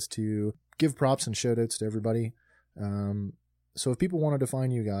thing is to give props and shout outs to everybody. So if people wanted to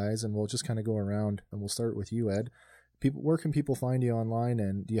find you guys, and we'll just kind of go around, and we'll start with you, Ed. Where can people find you online,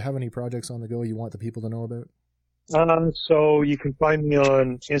 and do you have any projects on the go you want the people to know about? So you can find me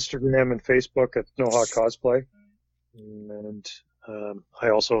on Instagram and Facebook at Snowhawk Cosplay. And I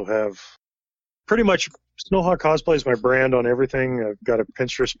also have pretty much Snowhawk Cosplay is my brand on everything. I've got a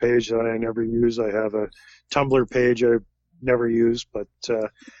Pinterest page that I never use. I have a Tumblr page I never use, but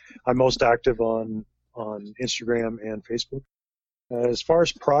I'm most active on Instagram and Facebook. As far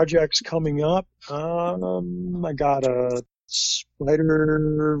as projects coming up, I got a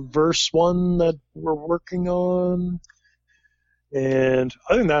Spider-Verse one that we're working on. And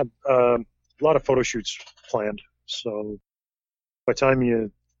other than that, a lot of photo shoots planned. So by the time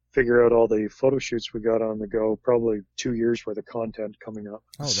you figure out all the photo shoots we got on the go, probably 2 years worth of content coming up.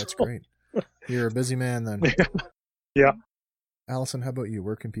 Oh, that's great. You're a busy man then. Yeah. Allison, how about you?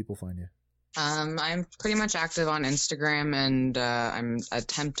 Where can people find you? I'm pretty much active on Instagram, and I'm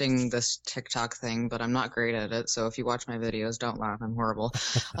attempting this TikTok thing, but I'm not great at it. So if you watch my videos, don't laugh. I'm horrible.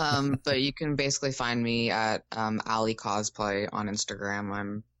 But you can basically find me at Ali Cosplay on Instagram.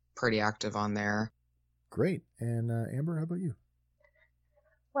 I'm pretty active on there. Great. And Amber, how about you?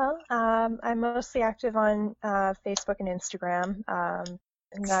 Well, I'm mostly active on Facebook and Instagram,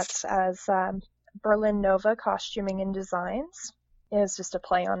 and that's as Berlin Nova Costuming and Designs. Is just a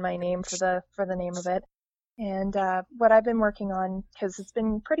play on my name for the name of it. And what I've been working on, because it's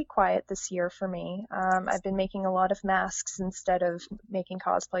been pretty quiet this year for me, I've been making a lot of masks instead of making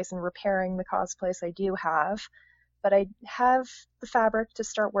cosplays and repairing the cosplays I do have. But I have the fabric to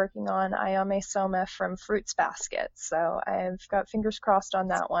start working on Ayame Soma from Fruits Basket. So I've got fingers crossed on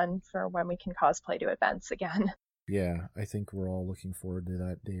that one for when we can cosplay to events again. Yeah, I think we're all looking forward to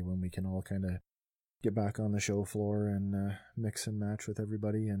that day when we can all kind of get back on the show floor and mix and match with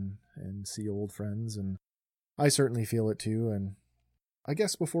everybody and see old friends. And I certainly feel it too. And I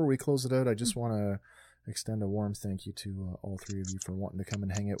guess before we close it out, I just want to extend a warm thank you to all three of you for wanting to come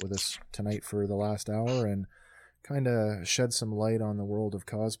and hang out with us tonight for the last hour and kind of shed some light on the world of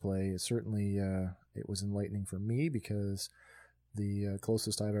cosplay. It certainly it was enlightening for me because the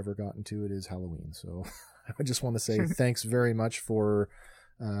closest I've ever gotten to it is Halloween. So I just want to say thanks very much for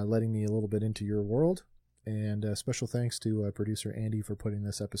letting me a little bit into your world, and special thanks to producer Andy for putting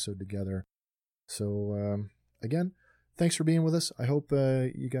this episode together. So again, thanks for being with us. I hope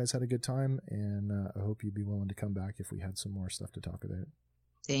you guys had a good time, and I hope you'd be willing to come back if we had some more stuff to talk about.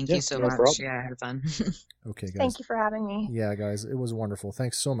 Thank you so much. problem. Yeah, I had fun. Okay, guys. Thank you for having me. Yeah, guys, it was wonderful.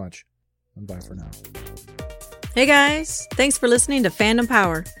 Thanks so much, and bye for now. Hey guys, thanks for listening to Fandom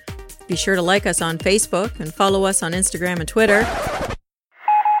Power. Be sure to like us on Facebook and follow us on Instagram and Twitter.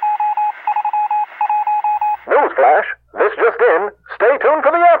 Newsflash, this just in. Stay tuned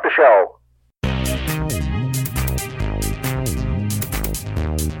for the after show.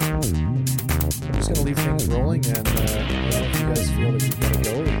 I'm just going to leave things rolling, and if you guys feel that you've got to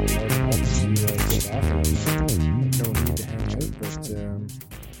go, we're more than welcome to take off. No need to hang out,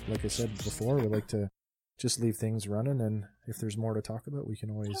 but like I said before, we like to just leave things running, and if there's more to talk about, we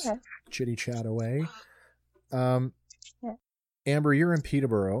can always chitty chat away. Amber, you're in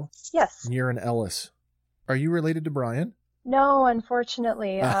Peterborough. Yes. And you're in Ellis. Are you related to Brian? No,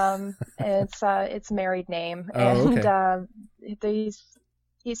 unfortunately. It's married name, Oh, and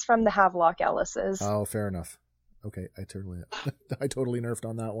he's from the Havelock Ellises. Oh, fair enough. Okay, I totally nerfed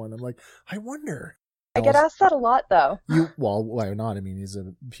on that one. I'm like, I wonder. I get asked that a lot, though. Well, why not? I mean, he's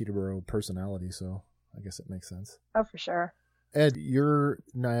a Peterborough personality, so I guess it makes sense. Oh, for sure. Ed, you're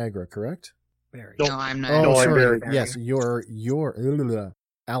Niagara, correct? Very. No, I'm not. Oh, No, I'm sorry. Barrie. Yes, you're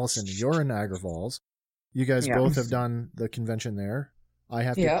Allison. You're in Niagara Falls. You guys both have done the convention there. I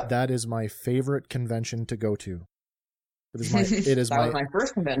have to. Yeah. That is my favorite convention to go to. It is That was my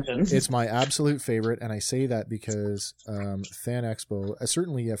first convention. It's my absolute favorite, and I say that because Fan Expo,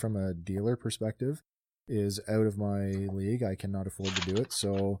 certainly from a dealer perspective, is out of my league. I cannot afford to do it,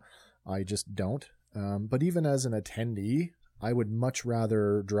 so I just don't. But even as an attendee, I would much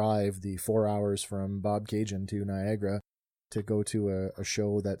rather drive the 4 hours from Bobcaygeon to Niagara to go to a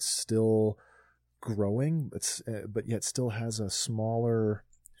show that's still growing, but yet still has a smaller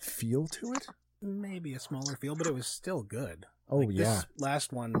feel to it. Maybe a smaller feel, but it was still good. Oh, yeah. This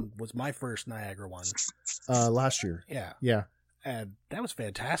last one was my first Niagara one. Last year. Yeah. Yeah. And that was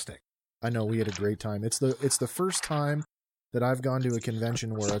fantastic. I know, we had a great time. It's the first time that I've gone to a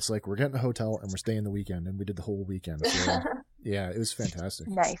convention where it's like we're getting a hotel and we're staying the weekend, and we did the whole weekend. So, yeah, it was fantastic.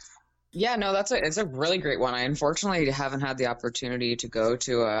 Nice. Yeah, no, it's a really great one. I unfortunately haven't had the opportunity to go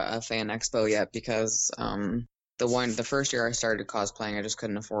to a fan expo yet because the first year I started cosplaying, I just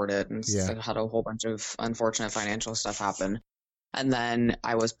couldn't afford it, and I had a whole bunch of unfortunate financial stuff happen. And then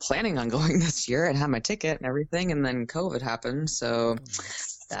I was planning on going this year and had my ticket and everything, and then COVID happened, so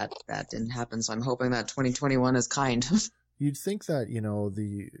that didn't happen. So I'm hoping that 2021 is kind. You'd think that,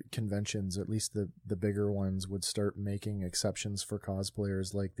 the conventions, at least the bigger ones, would start making exceptions for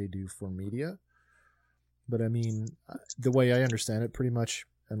cosplayers like they do for media. But I mean, the way I understand it, pretty much,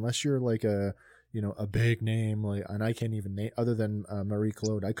 unless you're like a big name, like, and I can't even name, other than Marie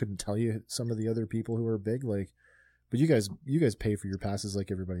Claude, I couldn't tell you some of the other people who are big, like, but you guys pay for your passes like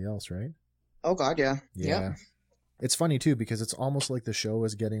everybody else, right? Oh God, yeah. Yeah. Yep. It's funny too, because it's almost like the show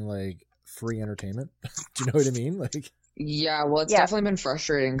is getting like free entertainment. Do you know what I mean? Like, yeah, well, it's definitely been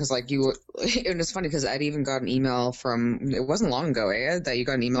frustrating because, like, and it's funny because Ed even got an email it wasn't long ago, Ed, that you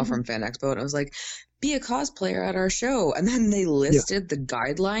got an email from Fan Expo, and it was like, be a cosplayer at our show. And then they listed the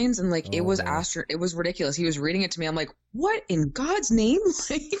guidelines, and, like, it was ridiculous. He was reading it to me. I'm like, what in God's name?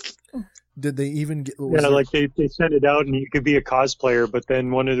 Like, Did they even get? Was Yeah, there- like they sent it out and you could be a cosplayer, but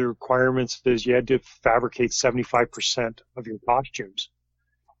then one of the requirements is you had to fabricate 75% of your costumes.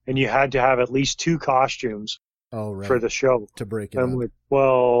 And you had to have at least 2 costumes oh, right. for the show. to break it I'm up. like,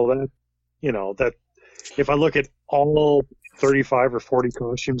 well, that if I look at all 35 or 40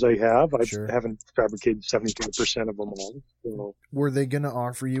 costumes I have, I Sure. haven't fabricated 75% of them all. So, Were they going to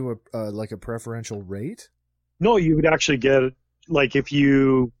offer you a preferential rate? no, you would actually get, like, if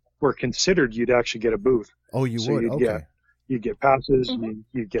you were considered, you'd actually get a booth. Oh, you So would. you'd Okay. You'd get passes, Mhm.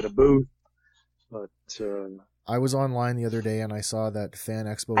 you'd get a booth. But I was online the other day and I saw that Fan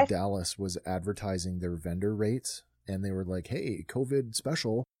Expo I- Dallas was advertising their vendor rates, and they were like, "Hey, COVID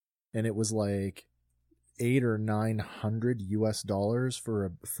special," and it was like $800 or $900 US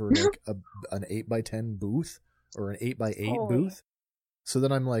for like an 8x10 booth or an 8x8 Holy. booth. So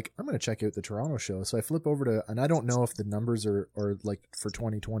then I'm like, I'm gonna check out the Toronto show. So I flip over to, and I don't know if the numbers are like for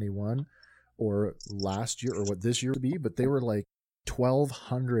 2021 or last year or what this year would be, but they were like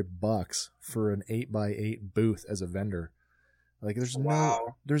 $1,200 for an 8x8 booth as a vendor. Like there's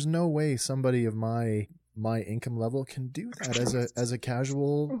no way somebody of my income level can do that as a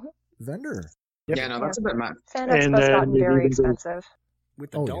casual Mhm. vendor. Yeah, no, that's a bit much. Fan And Expo's then gotten they've very even done- expensive.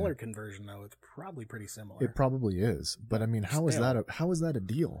 With the Oh, dollar yeah. conversion, though, it's probably pretty similar. It probably is, but I mean, how is Still. that a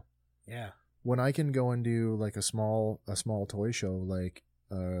deal? Yeah. When I can go and do like a small toy show like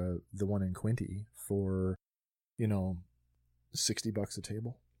the one in Quinty for, $60 a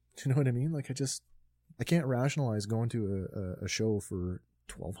table. Do you know what I mean? Like I can't rationalize going to a show for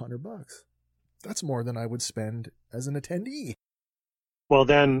 $1,200. That's more than I would spend as an attendee. well,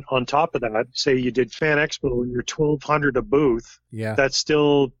 then on top of that, say you did Fan Expo and you're $1,200 a booth. Yeah. That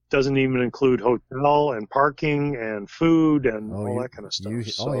still doesn't even include hotel and parking and food and all that kind of stuff.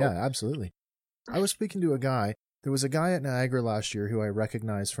 So, yeah, absolutely. I was speaking to a guy. There was a guy at Niagara last year who I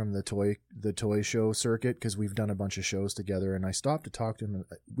recognized from the toy show circuit because we've done a bunch of shows together. And I stopped to talk to him.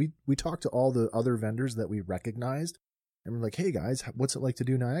 We talked to all the other vendors that we recognized, and we're like, "Hey guys, what's it like to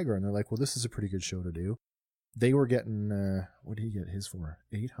do Niagara?" And they're like, "Well, this is a pretty good show to do." They were getting what did he get his for?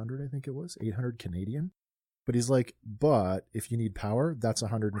 800, I think it was 800 Canadian. But he's like, but if you need power, that's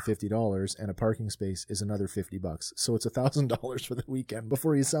 $150, and a parking space is another $50. So it's $1,000 for the weekend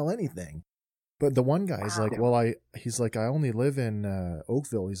before you sell anything. But the one guy's like, well, he's like, I only live in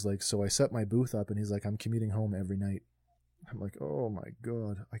Oakville. He's like, so I set my booth up, and he's like, I'm commuting home every night. I'm like, oh my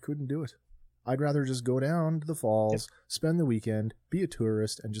God, I couldn't do it. I'd rather just go down to the falls, spend the weekend, be a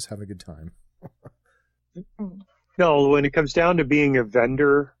tourist, and just have a good time. No, when it comes down to being a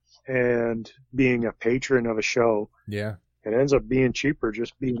vendor and being a patron of a show, Yeah. it ends up being cheaper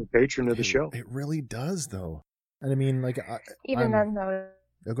just being a patron of the show. It really does, though. And I mean, like, Even then, though,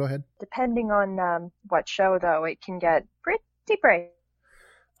 Oh, go ahead. depending on what show, though, it can get pretty pricey.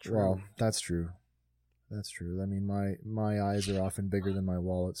 Well, that's true. That's true. I mean, my eyes are often bigger than my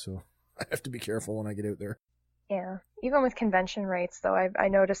wallet, so I have to be careful when I get out there. Yeah, even with convention rates, though, I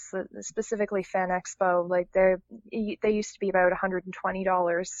noticed that specifically Fan Expo, like they used to be about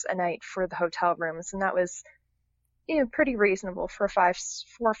 $120 a night for the hotel rooms, and that was pretty reasonable for a 4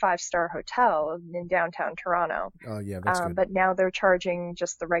 or 5 star hotel in downtown Toronto. Oh yeah, that's good. But now they're charging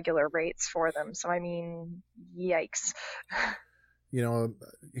just the regular rates for them. So I mean, yikes.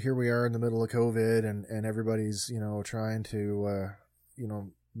 Here we are in the middle of COVID, and everybody's trying to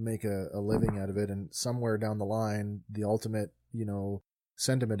make a living out of it, and somewhere down the line the ultimate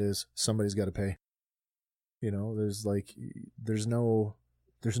sentiment is somebody's got to pay. There's no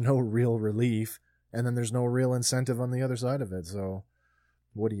real relief, and then there's no real incentive on the other side of it. So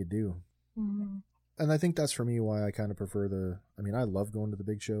what do you do? Mm-hmm. And I think that's for me why I kind of prefer I love going to the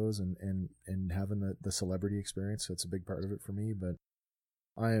big shows and having the celebrity experience. It's a big part of it for me, but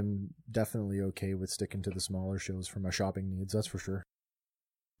I am definitely okay with sticking to the smaller shows for my shopping needs. That's for sure.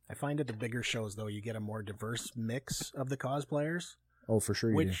 I find at the bigger shows, though, you get a more diverse mix of the cosplayers. Oh, for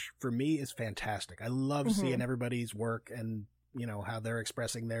sure. Which for me is fantastic. I love seeing everybody's work and, how they're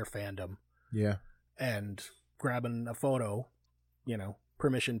expressing their fandom. Yeah. And grabbing a photo,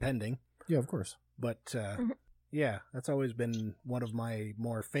 permission pending. Yeah, of course. But, yeah, that's always been one of my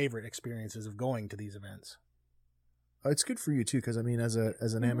more favorite experiences of going to these events. It's good for you too, because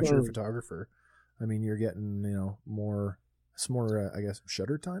as an amateur photographer, you're getting more. It's more, I guess,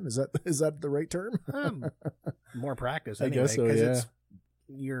 shutter time. Is that the right term? More practice, I anyway. guess so. Yeah.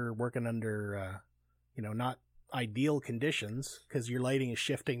 You're working under, not ideal conditions because your lighting is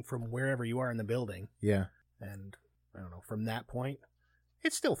shifting from wherever you are in the building. Yeah. And I don't know. From that point,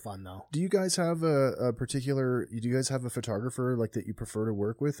 it's still fun though. Do you guys have a particular? Do you guys have a photographer like that you prefer to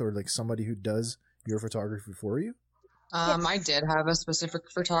work with, or like somebody who does your photography for you? I did have a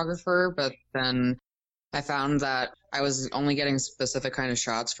specific photographer, but then I found that I was only getting specific kind of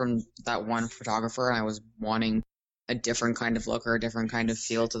shots from that one photographer, and I was wanting a different kind of look or a different kind of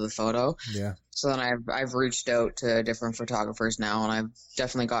feel to the photo. Yeah. So then I've reached out to different photographers now, and I've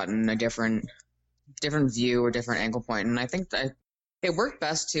definitely gotten a different view or different angle point. And I think that it worked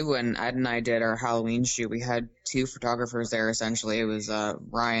best too when Ed and I did our Halloween shoot. We had two photographers there essentially. It was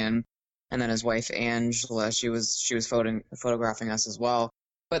Ryan and then his wife Angela. She was photographing us as well.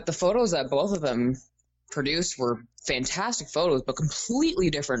 But the photos that both of them produced were fantastic photos, but completely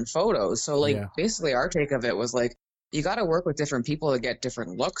different photos. So basically our take of it was like, you got to work with different people to get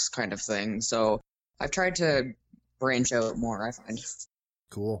different looks kind of thing. So I've tried to branch out more, I find.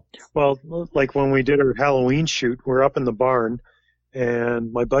 Cool. Well, like when we did our Halloween shoot, we're up in the barn,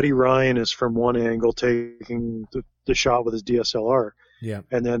 and my buddy Ryan is from one angle taking the shot with his DSLR. Yeah.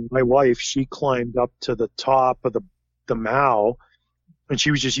 And then my wife, she climbed up to the top of the mow, and she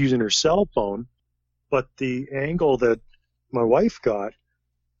was just using her cell phone. But the angle that my wife got,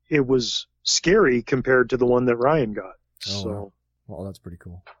 it was scary compared to the one that Ryan got. Oh, so, wow. Well, that's pretty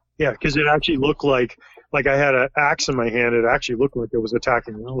cool. Yeah, because it actually looked like I had an axe in my hand. It actually looked like it was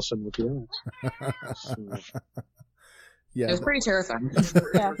attacking Allison with the axe. So. Yeah, it was pretty terrifying.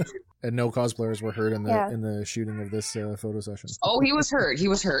 Yeah. And no cosplayers were hurt in the shooting of this photo session. Oh, he was hurt.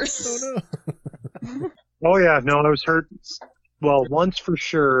 Oh no. Oh yeah, no, I was hurt. Well, once for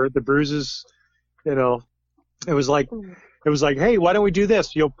sure. The bruises, it was like, hey, why don't we do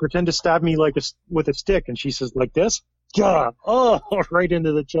this? You'll pretend to stab me with a stick, and she says, like this. Yeah. Oh, right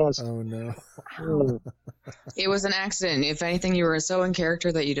into the chest. Oh no. Oh. It was an accident. If anything, you were so in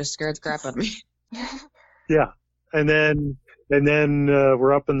character that you just scared the crap out of me. Yeah. And then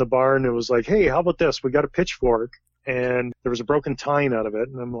we're up in the barn. It was like, hey, how about this? We got a pitchfork, and there was a broken tine out of it.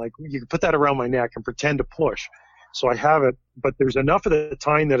 And I'm like, you can put that around my neck and pretend to push. So I have it, but there's enough of the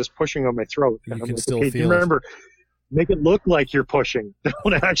tine that is pushing on my throat. You and can I'm like, still okay, feel remember, make it look like you're pushing.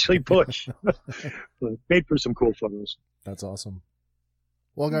 Don't actually push. But made for some cool photos. That's awesome.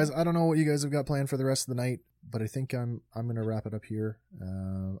 Well, guys, I don't know what you guys have got planned for the rest of the night, but I think I'm going to wrap it up here.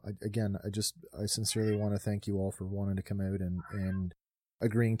 I sincerely want to thank you all for wanting to come out and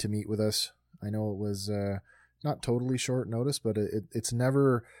agreeing to meet with us. I know it was not totally short notice, but it's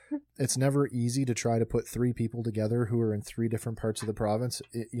never easy to try to put three people together who are in three different parts of the province,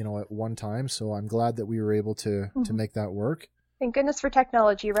 at one time. So I'm glad that we were able to make that work. Thank goodness for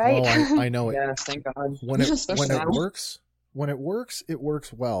technology, right? Oh, I know it. Yeah, thank God. When it works, it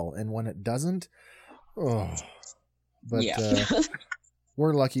works well, and when it doesn't, we're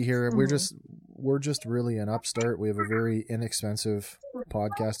lucky here. Mm-hmm. We're just really an upstart. We have a very inexpensive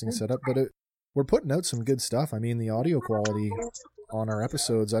podcasting setup, but we're putting out some good stuff. I mean, the audio quality on our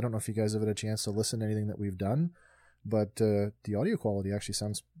episodes, I don't know if you guys have had a chance to listen to anything that we've done, but the audio quality actually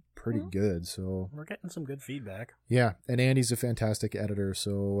sounds pretty good. So we're getting some good feedback. Yeah, and Andy's a fantastic editor,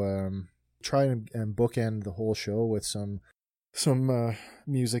 so try and bookend the whole show with some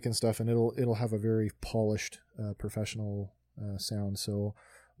music and stuff, and it'll have a very polished professional sound. So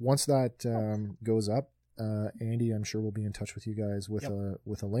once that goes up, Andy, I'm sure we'll be in touch with you guys with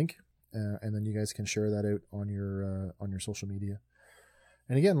a link, and then you guys can share that out on your social media.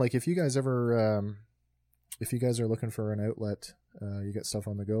 And again, like if you guys are looking for an outlet, you got stuff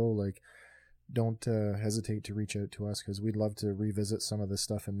on the go, like don't hesitate to reach out to us, because we'd love to revisit some of this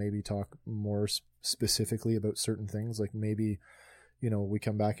stuff and maybe talk more specifically about certain things. Like maybe, we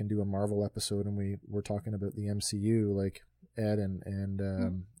come back and do a Marvel episode and we're talking about the MCU, like Ed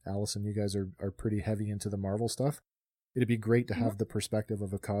and Allison, you guys are pretty heavy into the Marvel stuff. It'd be great to have the perspective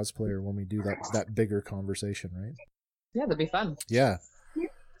of a cosplayer when we do that bigger conversation, right? Yeah, that'd be fun. Yeah.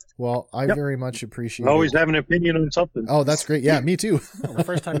 Well, I very much appreciate Always have an opinion on something. Oh, that's great. Yeah, me too. Well, the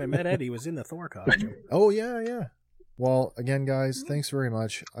first time I met Eddie was in the Thor costume. Oh, yeah. Well, again, guys, thanks very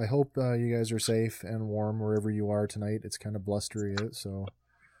much. I hope you guys are safe and warm wherever you are tonight. It's kind of blustery out, so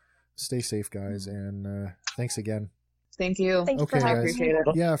stay safe, guys, and thanks again. Thank you. Thanks Okay, for I having guys. me. appreciate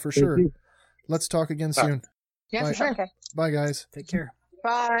it. Yeah, for sure. Let's talk again soon. Yeah, Bye. for sure. Okay. Bye, guys. Take care.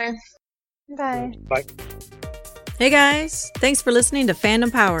 Bye. Bye. Bye. Hey guys, thanks for listening to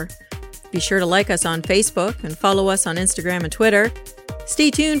Fandom Power. Be sure to like us on Facebook and follow us on Instagram and Twitter. Stay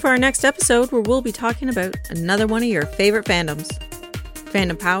tuned for our next episode where we'll be talking about another one of your favorite fandoms.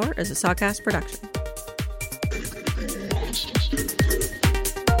 Fandom Power is a Sawcast production.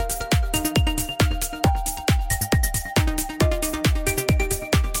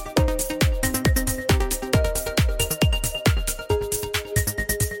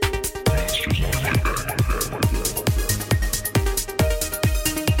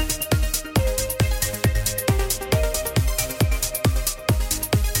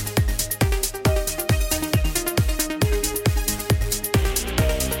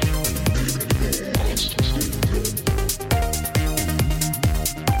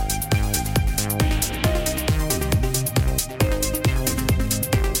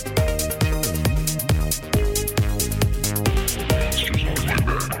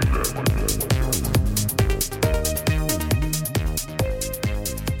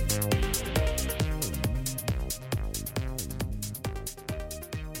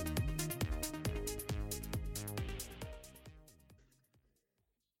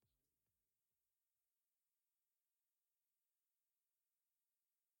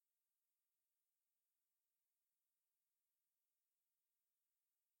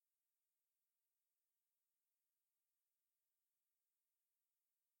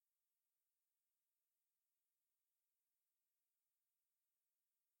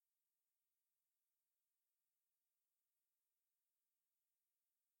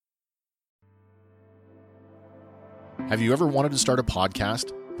 Have you ever wanted to start a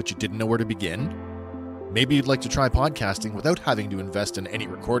podcast, but you didn't know where to begin? Maybe you'd like to try podcasting without having to invest in any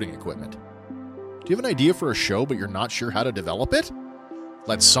recording equipment. Do you have an idea for a show, but you're not sure how to develop it?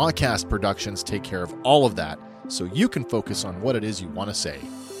 Let Sawcast Productions take care of all of that so you can focus on what it is you want to say.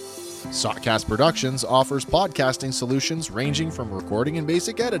 Sawcast Productions offers podcasting solutions ranging from recording and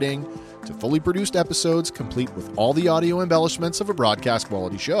basic editing to fully produced episodes complete with all the audio embellishments of a broadcast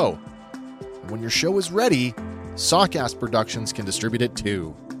quality show. And when your show is ready, Sawcast Productions can distribute it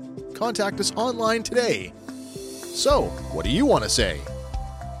too. Contact us online today. So, what do you want to say?